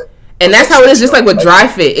 Yeah. And that's how it is. Just like with Dry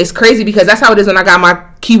Fit, it's crazy because that's how it is when I got my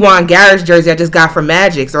Kiwan Garage jersey I just got from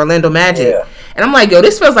Orlando Magic. Yeah. And I'm like, yo,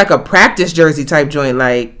 this feels like a practice jersey type joint.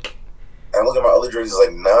 Like, I look at my other jerseys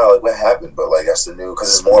like, nah, like what happened? But like that's the new because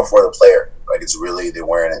it's more for the player. Like it's really they're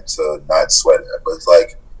wearing it to not sweat it. But it's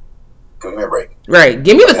like, give me a break. Right.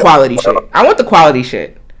 Give me the quality shit. I want the quality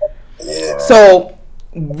shit. Yeah. So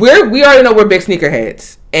we already know we're big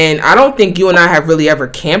sneakerheads, and I don't think you and I have really ever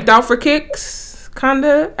camped out for kicks,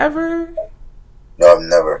 kinda ever. No, I've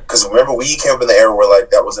never. Because remember, we camped in the era where like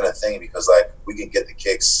that wasn't a thing because like we could get the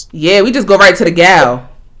kicks. Yeah, we just go right to the gal.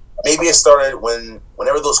 Maybe it started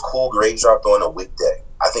whenever those cool grades dropped on a weekday.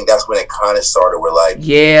 I think that's when it kind of started. Where like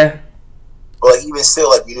yeah, but like even still,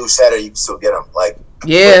 like you knew Saturday you could still get them. Like.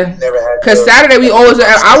 Yeah, because Saturday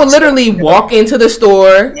I would literally walk into the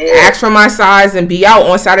store, ask for my size, and be out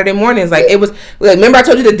on Saturday mornings. Like it was. Like, remember I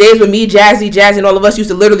told you the days when me, Jazzy, and all of us used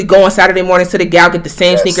to literally go on Saturday mornings to the gal, get the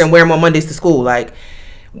same sneaker, and wear them on Mondays to school. Like,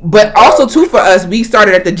 but also too for us, we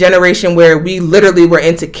started at the generation where we literally were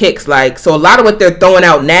into kicks. Like, so a lot of what they're throwing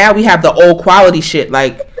out now, we have the old quality shit.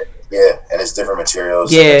 Like, yeah, and it's different materials,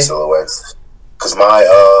 different silhouettes. Because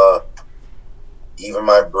even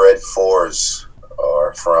my Bred 4s.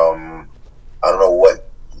 Or from, I don't know what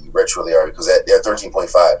retro they are because they're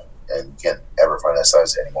 13.5 and you can't ever find that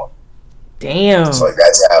size anymore. Damn. So like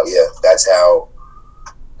that's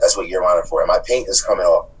what year mine are for. And my paint is coming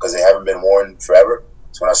off because they haven't been worn forever.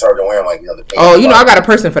 So when I started to wear them, like the paint. Oh, I got a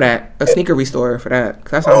person for that, a sneaker restorer for that.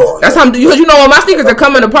 That's how. Because my sneakers are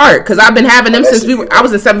coming apart because I've been having them since I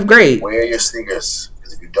was in 7th grade. Wear your sneakers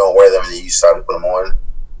because if you don't wear them and then you start to put them on,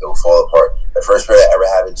 they'll fall apart. The first pair that ever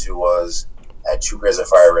happened to was. I had 2 pairs of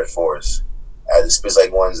Fire Red 4s. I had the Spitz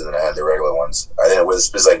Lake ones and then I had the regular ones. I didn't wear the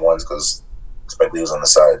Spitz Lake ones because Spike Lee was on the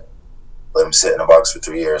side. Let him sit in a box for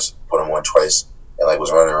 3 years, put him on twice, and like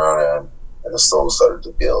was running around and the soles started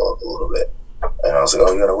to peel a little bit. And I was like,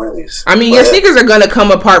 oh, you gotta wear these. I mean, your sneakers are gonna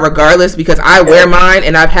come apart regardless because I wear mine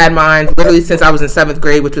and I've had mine literally since I was in 7th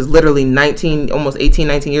grade, which was literally 19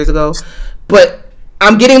 years ago. But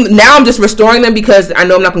I'm just restoring them because I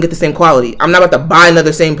know I'm not gonna get the same quality. I'm not about to buy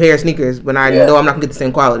another same pair of sneakers when I know I'm not gonna get the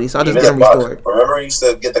same quality. So I'll just get them restored. Remember you used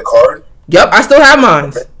to get the card? Yep, I still have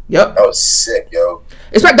mine. Yep. That was sick, yo.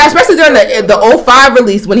 Especially during the 05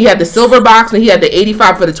 release when he had the silver box, when he had the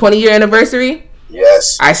 85 for the 20-year anniversary.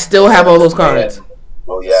 Yes. I still have all those cards.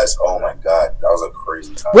 Well, yes. Oh my God, that was a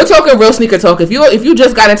crazy time. We're talking real sneaker talk. If you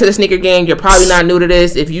just got into the sneaker game, you're probably not new to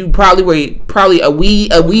this. If you probably were a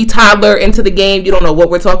wee toddler into the game, you don't know what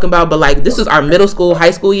we're talking about. But like this was our middle school,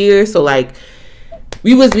 high school years, so like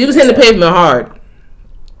we was hitting the pavement hard.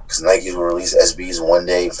 Because Nike will release SBs one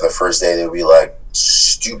day for the first day, they would be like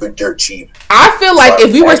stupid dirt cheap. I feel like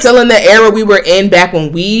if we were still in the era we were in back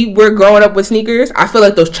when we were growing up with sneakers, I feel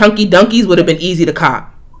like those chunky dunkies would have been easy to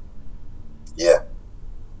cop. Yeah.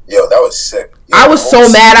 Yo, that was sick. Yo, I was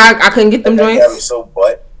so mad I couldn't get them joints. I was so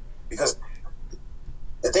because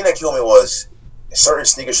the thing that killed me was certain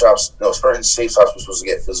safe shops were supposed to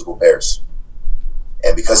get physical pairs.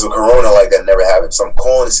 And because of Corona, like that never happened. So I'm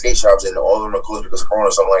calling the skate shops and all of them are closed because of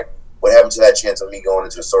Corona. So I'm like, what happened to that chance of me going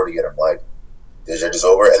into the store to get them? Like, is it just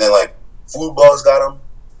over? And then like Food Balls got them.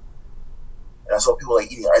 And I saw people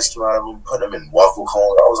like eating ice cream out of them, putting them in waffle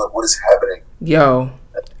cones. I was like, what is happening? Yo,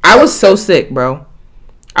 I was so sick, bro.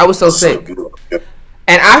 I was so sick.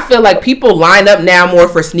 And I feel like people line up now more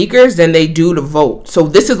for sneakers than they do to vote. So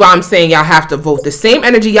this is why I'm saying y'all have to vote. The same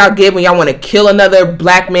energy y'all give when y'all want to kill another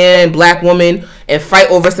black man, black woman, and fight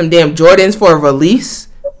over some damn Jordans for a release,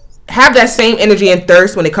 have that same energy and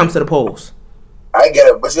thirst when it comes to the polls. I get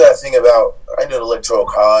it, but you got to think about, I know the Electoral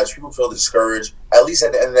College, people feel discouraged, at least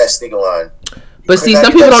at the end of that sneaker line. But see,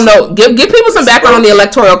 some people don't know. Give people some background on the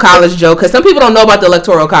Electoral College, Joe, because some people don't know about the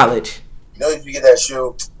Electoral College. You know, if you get that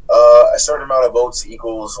shoe, a certain amount of votes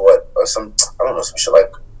equals what? Some shit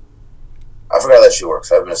like, I forgot how that shit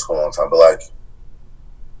works. I've been in school a long time, but like,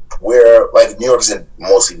 where, like, New York is a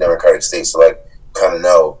mostly Democratic state, so like, kind of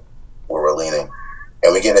know where we're leaning.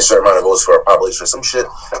 And we get a certain amount of votes for our population or some shit.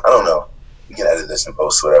 I don't know. We can edit this and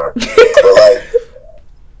post whatever. But like,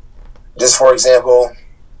 just for example,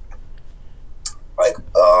 like,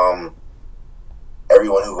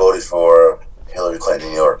 everyone who voted for Hillary Clinton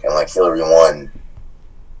in New York, and like Hillary won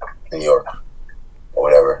in New York or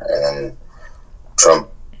whatever, and then Trump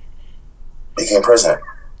became president.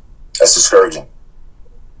 That's discouraging.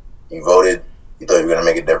 You voted, you thought you were going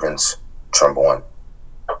to make a difference, Trump won.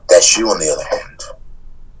 That shoe, on the other hand,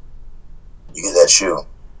 you get that shoe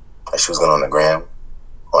was going on the gram.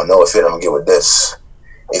 Oh, no, if it, I'm going to get with this.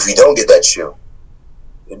 If you don't get that shoe,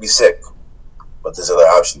 you'd be sick. But there's other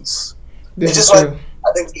options. It's just like,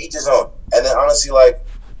 I think each his own. And then honestly, like,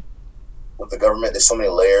 with the government, there's so many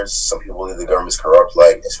layers. Some people believe the government's corrupt,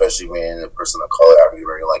 like, especially when a person of color, African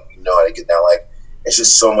American, like, you know how to get down. Like, it's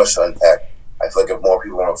just so much to unpack. I feel like if more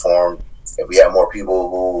people are informed, if we have more people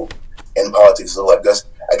who in politics look like us,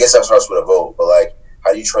 I guess that starts with a vote. But like,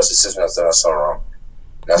 how do you trust a system that's done something wrong?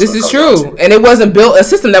 This is true, and it wasn't built. A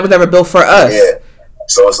system that was never built for us. Yeah.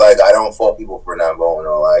 So it's like I don't fault people for not voting.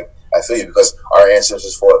 Or like I feel you because our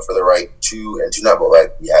ancestors fought for the right to and to not vote.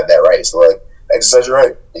 Like you have that right. So like exercise your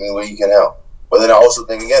right any way you can help. But then I also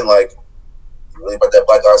think again, like really about that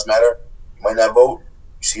Black Lives Matter. You might not vote.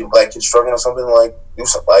 You see a black kid struggling or something, like do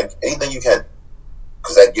something, like anything you can.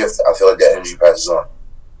 Because that gift, I feel like that energy passes on.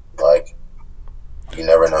 Like, you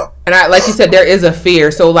never know. And like you said, there is a fear.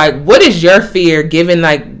 So, like, what is your fear given,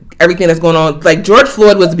 like, everything that's going on? Like, George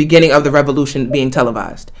Floyd was the beginning of the revolution being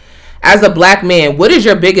televised. As a black man, what is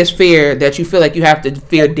your biggest fear that you feel like you have to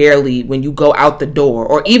fear dearly when you go out the door?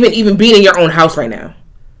 Or even being in your own house right now?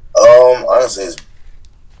 Honestly,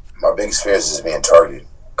 my biggest fear is just being targeted.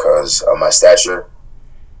 Because of my stature.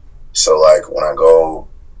 So, like, when I go...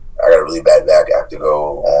 I got a really bad back. I have to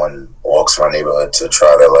go on walks around my neighborhood to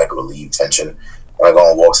try to like relieve tension. When I go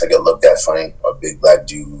on walks, I get looked at funny. A big black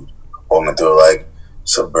dude walking through like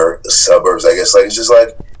suburbs. I guess like it's just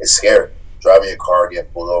like it's scary. Driving your car,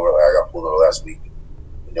 getting pulled over. Like I got pulled over last week,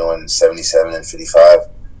 doing 77 and 55,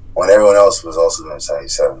 when everyone else was also doing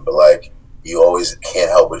 77. But like you always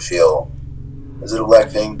can't help but feel, is it a black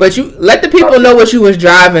thing? But you let the people know what you was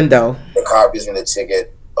driving though. The cop gives me the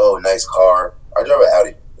ticket. Oh, nice car. I drive an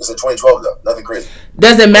Audi. It's a 2012 though. Nothing crazy.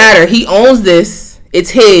 Doesn't matter. He owns this. It's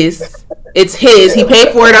his. It's his. He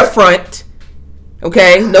paid for it up front.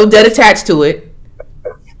 Okay? No debt attached to it.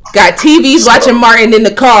 Got TVs watching Martin in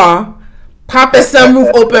the car. Popping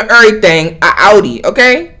sunroof open, everything. A Audi.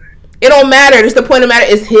 Okay? It don't matter. It's the point of matter.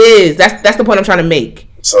 It's his. That's the point I'm trying to make.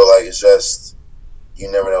 So like it's just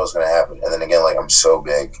you never know what's gonna happen. And then again, like I'm so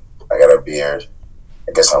big. I got a beard.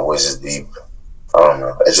 I guess my voice is deep. I don't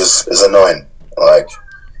know. It's annoying. Like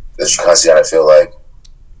that you constantly gotta feel like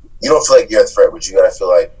you don't feel like you're a threat, but you gotta feel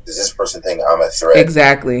like does this person think I'm a threat?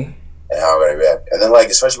 Exactly. And how I'm gonna react. And then like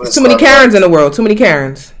especially when there's too many Karens in the world. Too many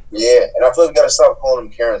Karens. Yeah, and I feel like we gotta stop calling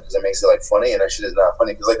them Karens because it makes it like funny, and that shit is not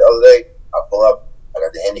funny. Because like the other day, I pull up, I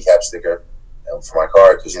got the handicap sticker for my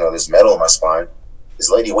car because there's metal in my spine.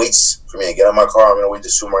 This lady waits for me to get out of my car. I'm gonna wait to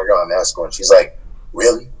supermarket. I'm asking, and she's like,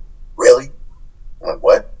 "Really? I'm like,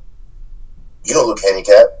 "What? You don't look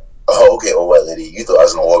handicapped." Oh, okay, old white lady. You thought I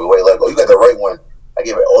was gonna walk away? Like, oh, you got the right one. I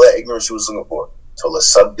gave her all that ignorance she was looking for. Told her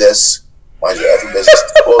suck this, mind your effing business.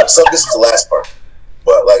 Well, suck this was the last part,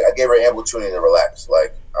 but like I gave her ample opportunity to relax.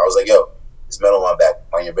 Like I was like, yo, there's metal on my back.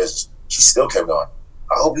 Mind your business. She still kept going.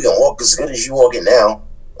 I hope you can walk as good as you walking now.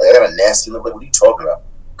 Like I got a nasty look. Like what are you talking about?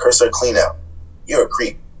 Curse her clean out. You're a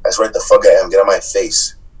creep. That's right. The fuck I am. Get out of my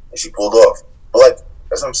face. And she pulled off. But like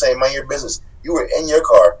that's what I'm saying. Mind your business. You were in your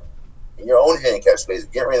car. In your own handicap space,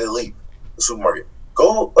 get ready to leave the supermarket.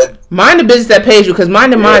 Go like mind the business that pays you, because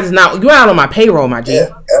mine is not. You're not on my payroll, my G. Yeah,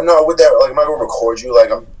 I'm not with that. Like, I'm not gonna record you.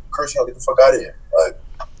 Like, I'm cursing you. Get the fuck out of here. Like,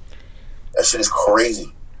 that shit is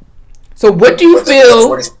crazy. So, what do you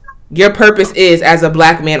feel your purpose is as a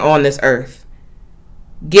black man on this earth?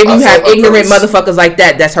 Given you have ignorant motherfuckers like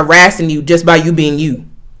that that's harassing you just by you being you.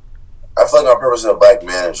 I feel like my purpose as a black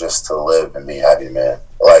man is just to live and be happy, man.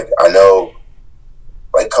 Like, I know.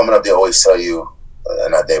 Like, coming up, they always tell you,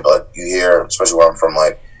 not they, but you hear, especially where I'm from,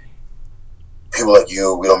 like, people like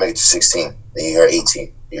you, we don't make it to 16. Then you hear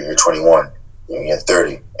 18, you hear 21, you hear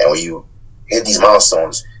 30. And when you hit these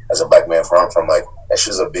milestones as a black man where I'm from, like, that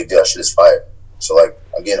shit is a big deal. That shit is fire. So, like,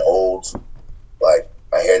 I'm getting old. Like,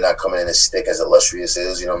 my hair not coming in as thick as illustrious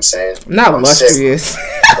is, you know what I'm saying? Not illustrious.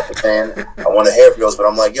 I want a hair pills, but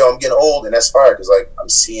I'm like, yo, I'm getting old, and that's fire, because, like, I'm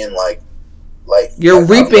seeing, like, you're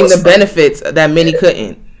reaping the benefits that many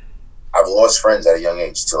couldn't. I've lost friends at a young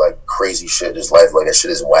age to like crazy shit. This life, like that shit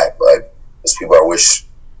is whack. Like there's people I wish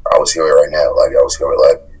I was here right now. Like I was here.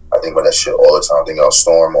 Like I think about that shit all the time. I think about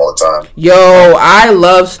Storm all the time. Yo, I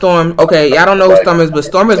love Storm. Okay, y'all don't know who Storm is, but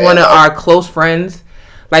Storm is one of our close friends.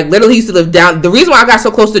 Like literally, he used to live down. The reason why I got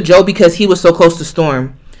so close to Joe because he was so close to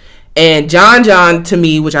Storm. And John to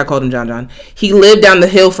me, which I called him John, he lived down the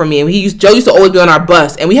hill from me, and Joe used to always be on our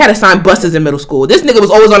bus, and we had assigned buses in middle school. This nigga was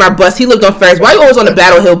always on our bus. He lived on Ferris. Why you always on the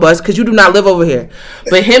Battle Hill bus? Because you do not live over here.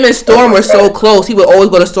 But him and Storm were so close. He would always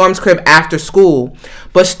go to Storm's crib after school.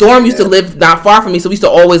 But Storm used to live not far from me, so we used to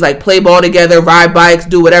always like play ball together, ride bikes,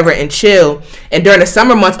 do whatever, and chill. And during the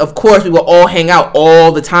summer months, of course, we would all hang out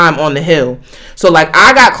all the time on the hill. So like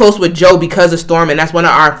I got close with Joe because of Storm, and that's one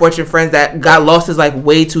of our unfortunate friends that got lost is like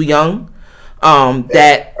way too young.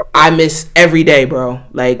 That I miss every day, bro.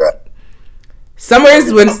 Like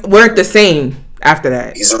summers weren't the same after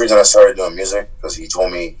that. He's the reason I started doing music, because he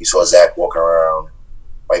told me he saw Zach walking around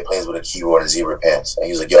White Plains with a keyboard and zebra pants, and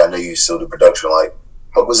he was like, "Yo, I know you still do production. Like,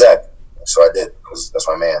 what was that?" So I did, because that's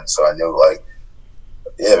my man. So I knew, like,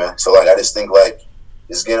 yeah, man. So like, I just think like,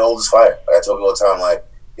 just getting old is fire. Like, I tell people all the time, like,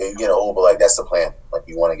 yeah, you getting old, but like that's the plan. Like,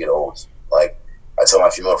 you want to get old. Like, I tell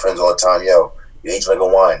my female friends all the time, yo, you age like a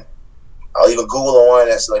wine. I'll even Google a wine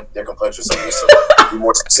that's like their complexion or something. So be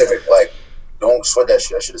more specific. Like, don't sweat that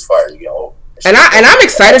shit. That shit is fire. You get old. And I'm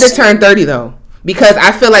excited to turn 30 though, because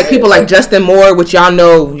I feel like people like Justin Moore, which y'all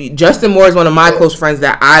know, Justin Moore is one of my close friends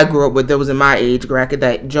that I grew up with. That was in my age bracket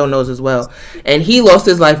that Joe knows as well, and he lost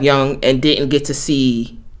his life young and didn't get to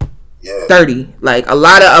see 30. Like a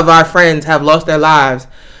lot of our friends have lost their lives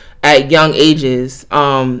at young ages,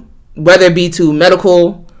 whether it be to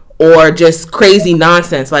medical or just crazy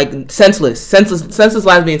nonsense, like senseless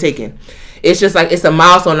lives being taken. It's just like, it's a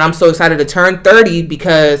milestone, and I'm so excited to turn 30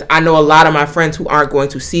 because I know a lot of my friends who aren't going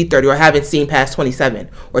to see 30 or haven't seen past 27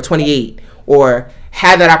 or 28 or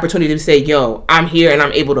have that opportunity to say, yo, I'm here and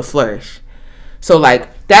I'm able to flourish. So like,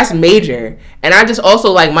 that's major. And I just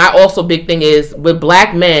also like, my also big thing is with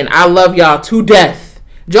black men, I love y'all to death.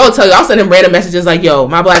 Joe will tell you, I'll send him random messages like, yo,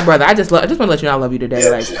 my black brother, I just want to let you know I love you today.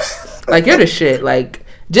 Like you're the shit. Like,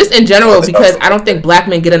 just in general, because I don't think black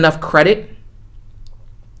men get enough credit.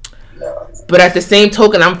 But at the same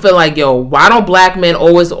token, I'm feeling like, yo, why don't black men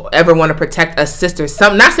always ever want to protect a sister?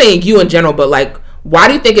 Not saying you in general, but like, why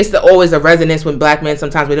do you think it's always a resonance when black men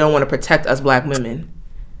sometimes we don't want to protect us black women?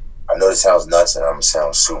 I know this sounds nuts, and I'm gonna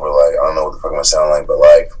sound super like, I don't know what the fuck I'm gonna sound like, but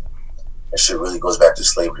like, that shit really goes back to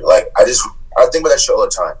slavery. Like, I think about that shit all the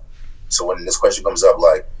time. So when this question comes up,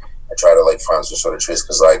 like, I try to like find some sort of twist,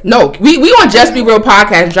 because like, no, we on Just Be Real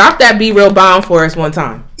podcast. Drop that Be Real bomb for us one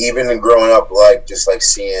time. Even in growing up, like, just like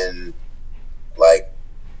seeing like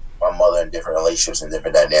my mother in different relationships and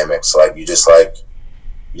different dynamics, like you just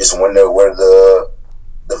wonder where the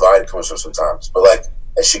divide comes from sometimes. But like,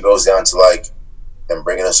 as she goes down to like them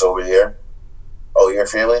bringing us over here, oh, you're a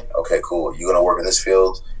family, okay, cool, you're gonna work in this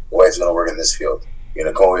field, your wife's gonna work in this field, you're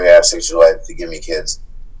gonna come over here, have sex with your wife to give me kids.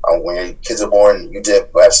 When your kids are born, you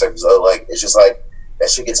dip, have sex with other. Like, it's just like that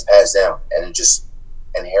shit gets passed down, and it just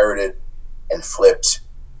inherited and flipped.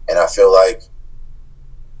 And I feel like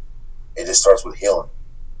it just starts with healing,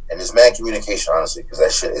 and it's mad communication, honestly, because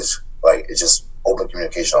that shit is like, it's just open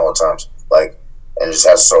communication all the times. Like, and it just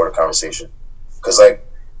has to start with a conversation, because like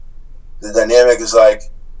the dynamic is like,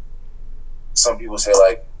 some people say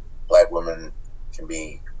like black women can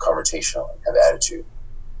be confrontational and have attitude.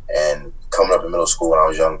 And coming up in middle school when I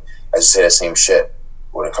was young, I just say that same shit.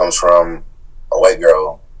 When it comes from a white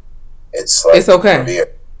girl, it's like, it's okay.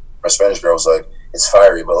 My Spanish girl's like, it's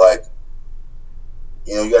fiery, but like,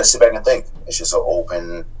 you know, you gotta sit back and think. It's just an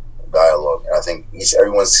open dialogue, and I think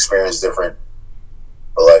everyone's experience is different.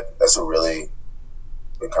 But like, that's a really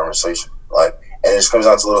good conversation. Like, and it just comes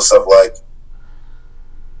down to little stuff like,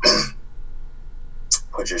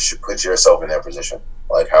 put yourself in their position.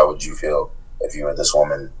 Like, how would you feel if you were this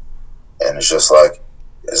woman? And it's just like,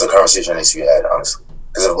 there's a conversation that needs to be had, honestly.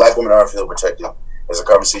 Because if black women aren't feeling protected, there's a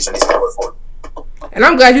conversation that needs to be put forward. And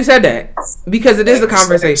I'm glad you said that, because it is a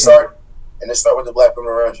conversation. Start with the black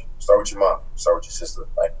women around you. Start with your mom. Start with your sister.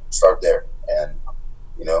 Like, start there. And,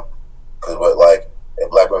 you know, because like,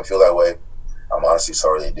 if black women feel that way, I'm honestly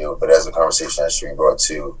sorry they do. But as a conversation that should be brought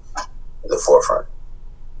to the forefront.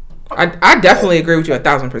 I definitely agree with you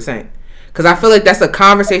 1,000%. Because I feel like that's a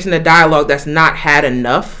conversation, a dialogue that's not had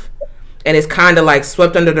enough. And it's kind of like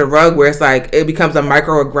swept under the rug, where it's like, it becomes a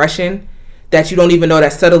microaggression that you don't even know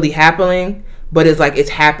that's subtly happening, but it's like,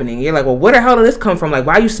 it's happening. You're like, well, where the hell did this come from? Like,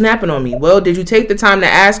 why are you snapping on me? Well, did you take the time to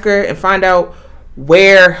ask her and find out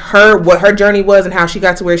what her journey was and how she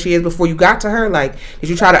got to where she is before you got to her? Like, did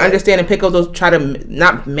you try to understand and pick up those, try to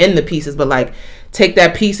not mend the pieces, but like take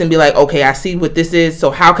that piece and be like, okay, I see what this is,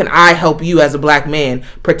 so how can I help you as a black man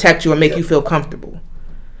protect you and make you feel comfortable?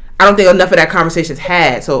 I don't think enough of that conversation's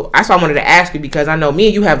had. So that's why I wanted to ask you, because I know me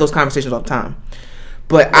and you have those conversations all the time.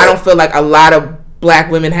 But I don't feel like a lot of black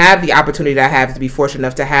women have the opportunity that I have to be fortunate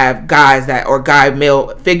enough to have guys that or guy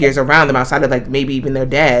male figures around them outside of like maybe even their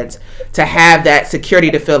dads to have that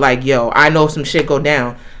security to feel like, yo, I know some shit go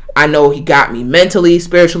down. I know he got me mentally,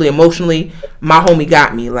 spiritually, emotionally. My homie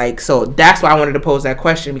got me. Like, so that's why I wanted to pose that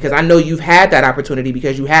question, because I know you've had that opportunity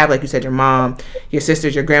because you have, like you said, your mom, your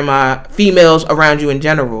sisters, your grandma, females around you in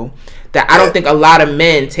general. That I don't think a lot of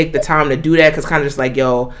men take the time to do that, because kind of just like,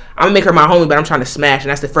 yo, I'm gonna make her my homie, but I'm trying to smash, and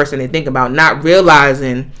that's the first thing they think about, not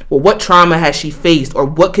realizing, well, what trauma has she faced or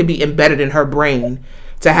what could be embedded in her brain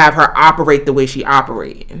to have her operate the way she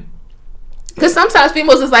operating. Because sometimes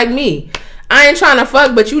females is like me. I ain't trying to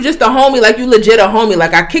fuck, but you just a homie, like you legit a homie.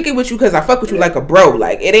 Like I kick it with you because I fuck with you like a bro.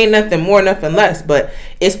 Like it ain't nothing more, nothing less. But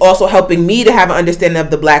it's also helping me to have an understanding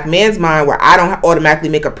of the black man's mind where I don't automatically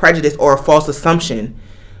make a prejudice or a false assumption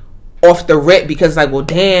off the rip because like, well,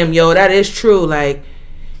 damn, yo, that is true. Like,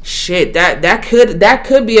 shit, that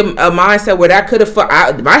could be a mindset where that could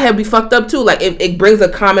have my head be fucked up too. Like it brings a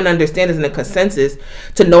common understanding and a consensus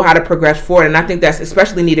to know how to progress forward, and I think that's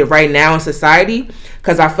especially needed right now in society,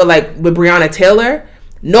 because I feel like with Breonna Taylor,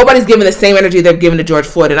 nobody's giving the same energy they've given to George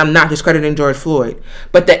Floyd, and I'm not discrediting George Floyd,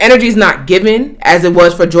 but the energy's not given as it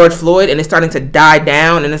was for George Floyd, and it's starting to die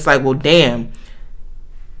down, and it's like, well, damn,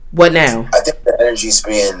 what now? I think the energy's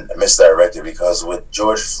being misdirected because with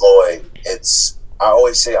George Floyd, I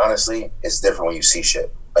always say, honestly, it's different when you see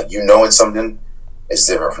shit. Like, you knowing something is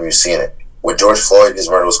different from you seeing it. With George Floyd, his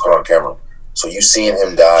murder was caught on camera. So you seeing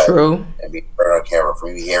him die and be murdered on camera, from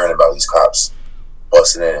you hearing about these cops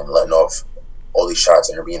busting in and letting off all these shots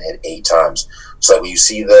and her being hit 8 times. So like when you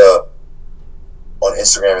see on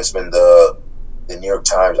Instagram, it's been the New York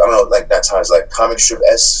Times, I don't know, like that Times, like comic strip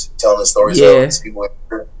S telling the stories of these people.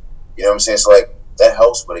 You know what I'm saying? So like that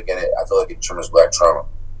helps, but again, I feel like it triggers black trauma.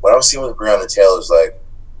 What I'm seeing with Breonna Taylor is like,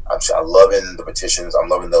 I'm loving the petitions. I'm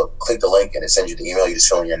loving click the link and it sends you the email. You just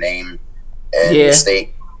fill in your name and your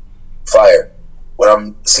state. Fire. What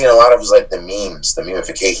I'm seeing a lot of is like the memes, the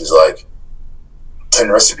memifications, like 10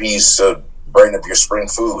 recipes to brighten up your spring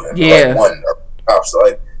food. And like one cops.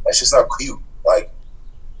 Like that's just not cute. Like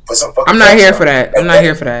put some fucking. I'm not here for that. I'm not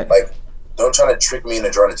here for that. Like don't try to trick me into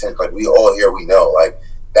drawing attention. Like we all here, we know. Like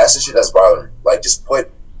that's the shit that's bothering me. Like just put.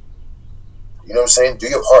 You know what I'm saying? Do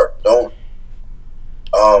your part. Don't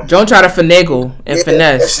try to finagle and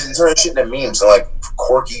finesse. That shit, shit into memes and like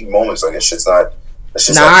quirky moments. Like that shit's not.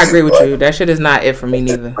 I agree with you. That shit is not it for me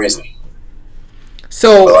neither. Crazy.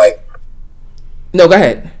 So, but like, no, go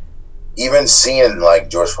ahead. Even seeing like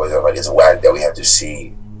George Floyd, like it's whack that we have to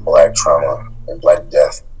see black trauma and black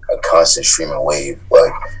death, a constant streaming wave,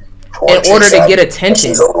 like in order to get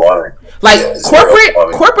attention. Like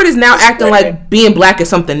corporate is now acting like being black is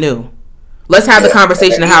something new. Let's have the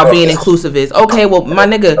conversation of how being inclusive is. Okay, well, my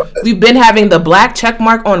nigga, we've been having the black check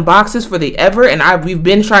mark on boxes for the ever, and we've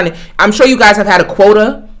been trying to. I'm sure you guys have had a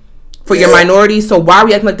quota for your minorities, so why are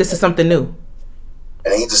we acting like this is something new?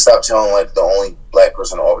 And they need to stop telling like the only black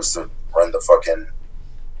person in office to run the fucking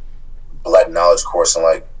black knowledge course and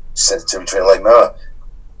like sensitivity training. Like, nah,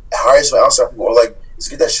 hire some outside people. Or like, let's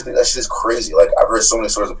get that shit. That shit is crazy. Like, I've heard so many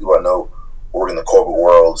stories of people I know who work in the corporate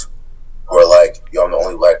world. Who are like, yo, I'm the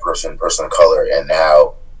only black person of color, and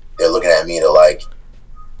now they're looking at me to like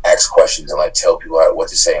ask questions and like tell people what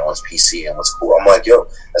to say and what's PC and what's cool. I'm like, yo,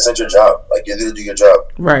 that's not your job. Like, you're there to do your job.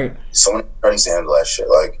 Right. Someone needs to handle that shit.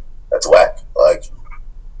 Like, that's whack. Like,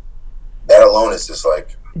 that alone is just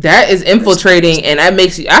like. That is infiltrating, and that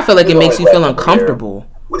makes you. I feel like it makes you feel uncomfortable.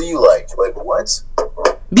 What do you like? Like what?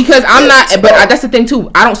 Because I'm not, but that's the thing too.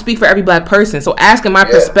 I don't speak for every black person, so asking my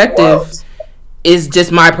perspective. Is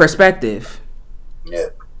just my perspective. Yeah.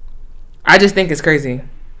 I just think it's crazy.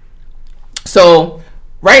 So,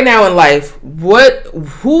 right now in life,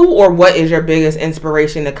 who or what is your biggest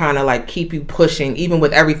inspiration to kind of like keep you pushing, even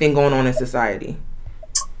with everything going on in society?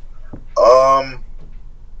 Honestly,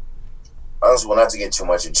 well, not to get too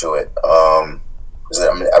much into it. I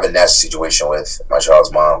have a nasty situation with my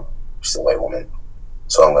child's mom. She's a white woman.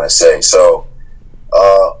 So I'm gonna say. So,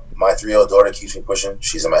 my 3-year-old daughter keeps me pushing.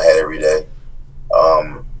 She's in my head every day.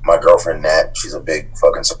 My girlfriend Nat, she's a big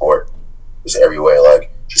fucking support. Just every way.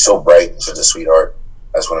 Like, she's so bright and such a sweetheart.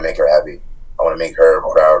 I just want to make her happy. I want to make her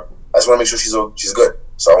proud. I just want to make sure she's good.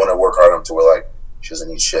 So I want to work hard on to where like she doesn't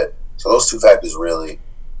need shit. So those 2 factors really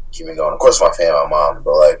keep me going. Of course, my family, my mom,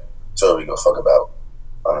 but like that's all we give a fuck about.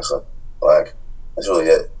 Honestly, like that's really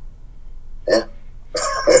it. Yeah.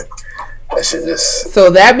 That shit just. So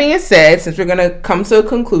that being said, since we're gonna come to a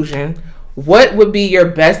conclusion, what would be your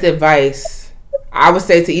best advice? I would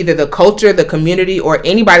say to either the culture, the community, or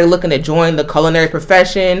anybody looking to join the culinary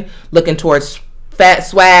profession, looking towards fat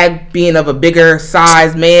swag, being of a bigger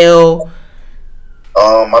size male.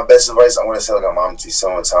 My best advice I want to say, like my mom used to say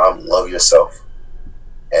all the time, love yourself.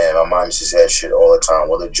 And my mom used to say that shit all the time,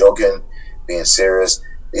 whether joking, being serious.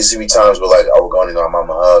 There used to be times where like I would go and give my mom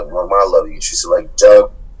a hug. I'm like, Mom, I love you. She said like,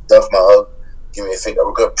 Duff my hug, give me a fake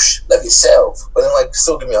uppercut. Love yourself. But then like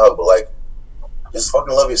still give me a hug, but like just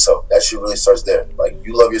fucking love yourself. That shit really starts there. Like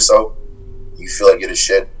you love yourself, you feel like you're the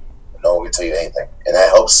shit. No one can tell you anything, and that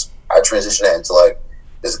helps. I transition that into like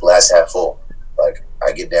this glass half full. Like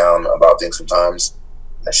I get down about things sometimes.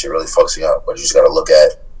 That shit really fucks me up. But you just gotta look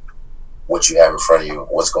at what you have in front of you,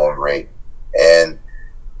 what's going great, and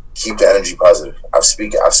keep the energy positive. I've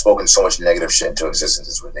spoken so much negative shit into existence.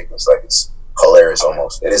 It's ridiculous. Like it's hilarious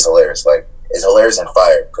almost. It is hilarious. Like it's hilarious and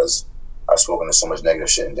fire because I've spoken to so much negative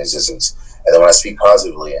shit into existence. And then when I speak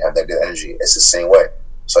positively and have that good energy, it's the same way.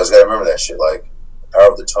 So I just gotta remember that shit. Like the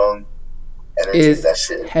power of the tongue, energy, that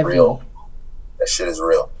shit is heavy. Real. That shit is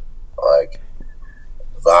real. Like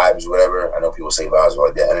vibes, whatever. I know people say vibes, but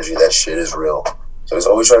like the energy, that shit is real. So just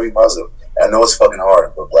always try to be positive. And I know it's fucking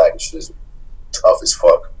hard, but black shit is tough as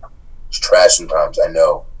fuck. It's trash sometimes, I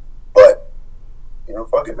know. But, you know,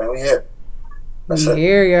 fuck it, man. We here. That's we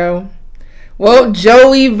here, yo. Well,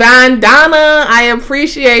 Joey Vandana, I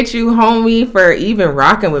appreciate you, homie, for even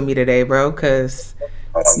rocking with me today, bro. Because,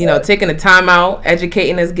 you know, taking the time out,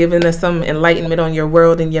 educating us, giving us some enlightenment on your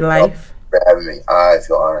world and your life. For having me. I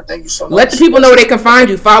feel honored. Thank you so much. Let the people know where they can find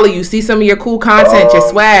you, follow you, see some of your cool content, your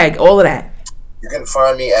swag, all of that. You can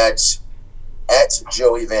find me at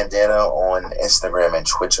Joey Vandana on Instagram and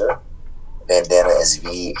Twitter. Vandana is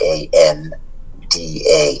Vandana.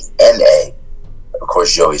 Of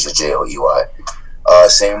course, Joey's a Joey.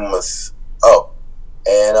 Same with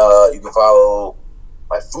and you can follow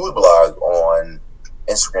my food blog on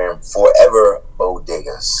Instagram, Forever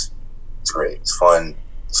Bodegas. It's great. It's fun.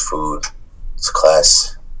 It's food. It's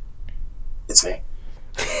class. It's me.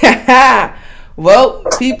 Well,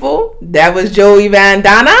 people, that was Joey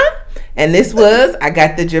Vandana. And this was I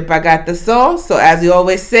Got the Drip, I Got the Sauce. So as we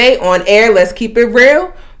always say on air, let's keep it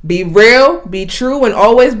real, be true, and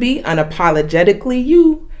always be unapologetically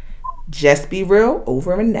you. Just be real,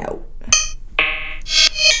 over and out.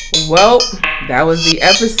 Well, that was the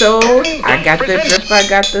episode. I Got the Drip, I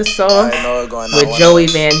Got the Sauce with Joey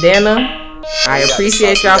Vandana. I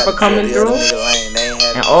appreciate y'all for coming through.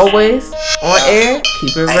 And always, on air,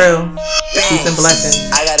 keep it real. Peace and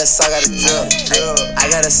blessings. I got a sock, got a drill.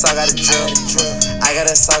 I got a sock, got a drill. I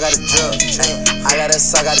got a sock, got a drill. I got a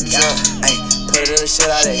sock, got a drill. Put a little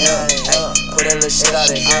shit out of here. Put a little shit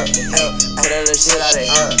out of here. Put a little shit out of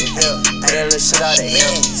here. Put a little shit out of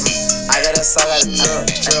here. I got a sock, got a drill.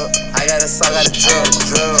 I got a sock, got a drill.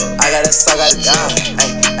 I got a sock, got a drill.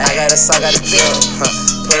 I got a sock, got a drill.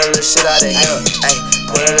 Put a little shit out of here.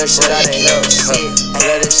 Put a little shit out of here. Put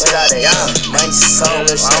a little shit out of here. Put a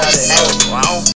little shit out of here.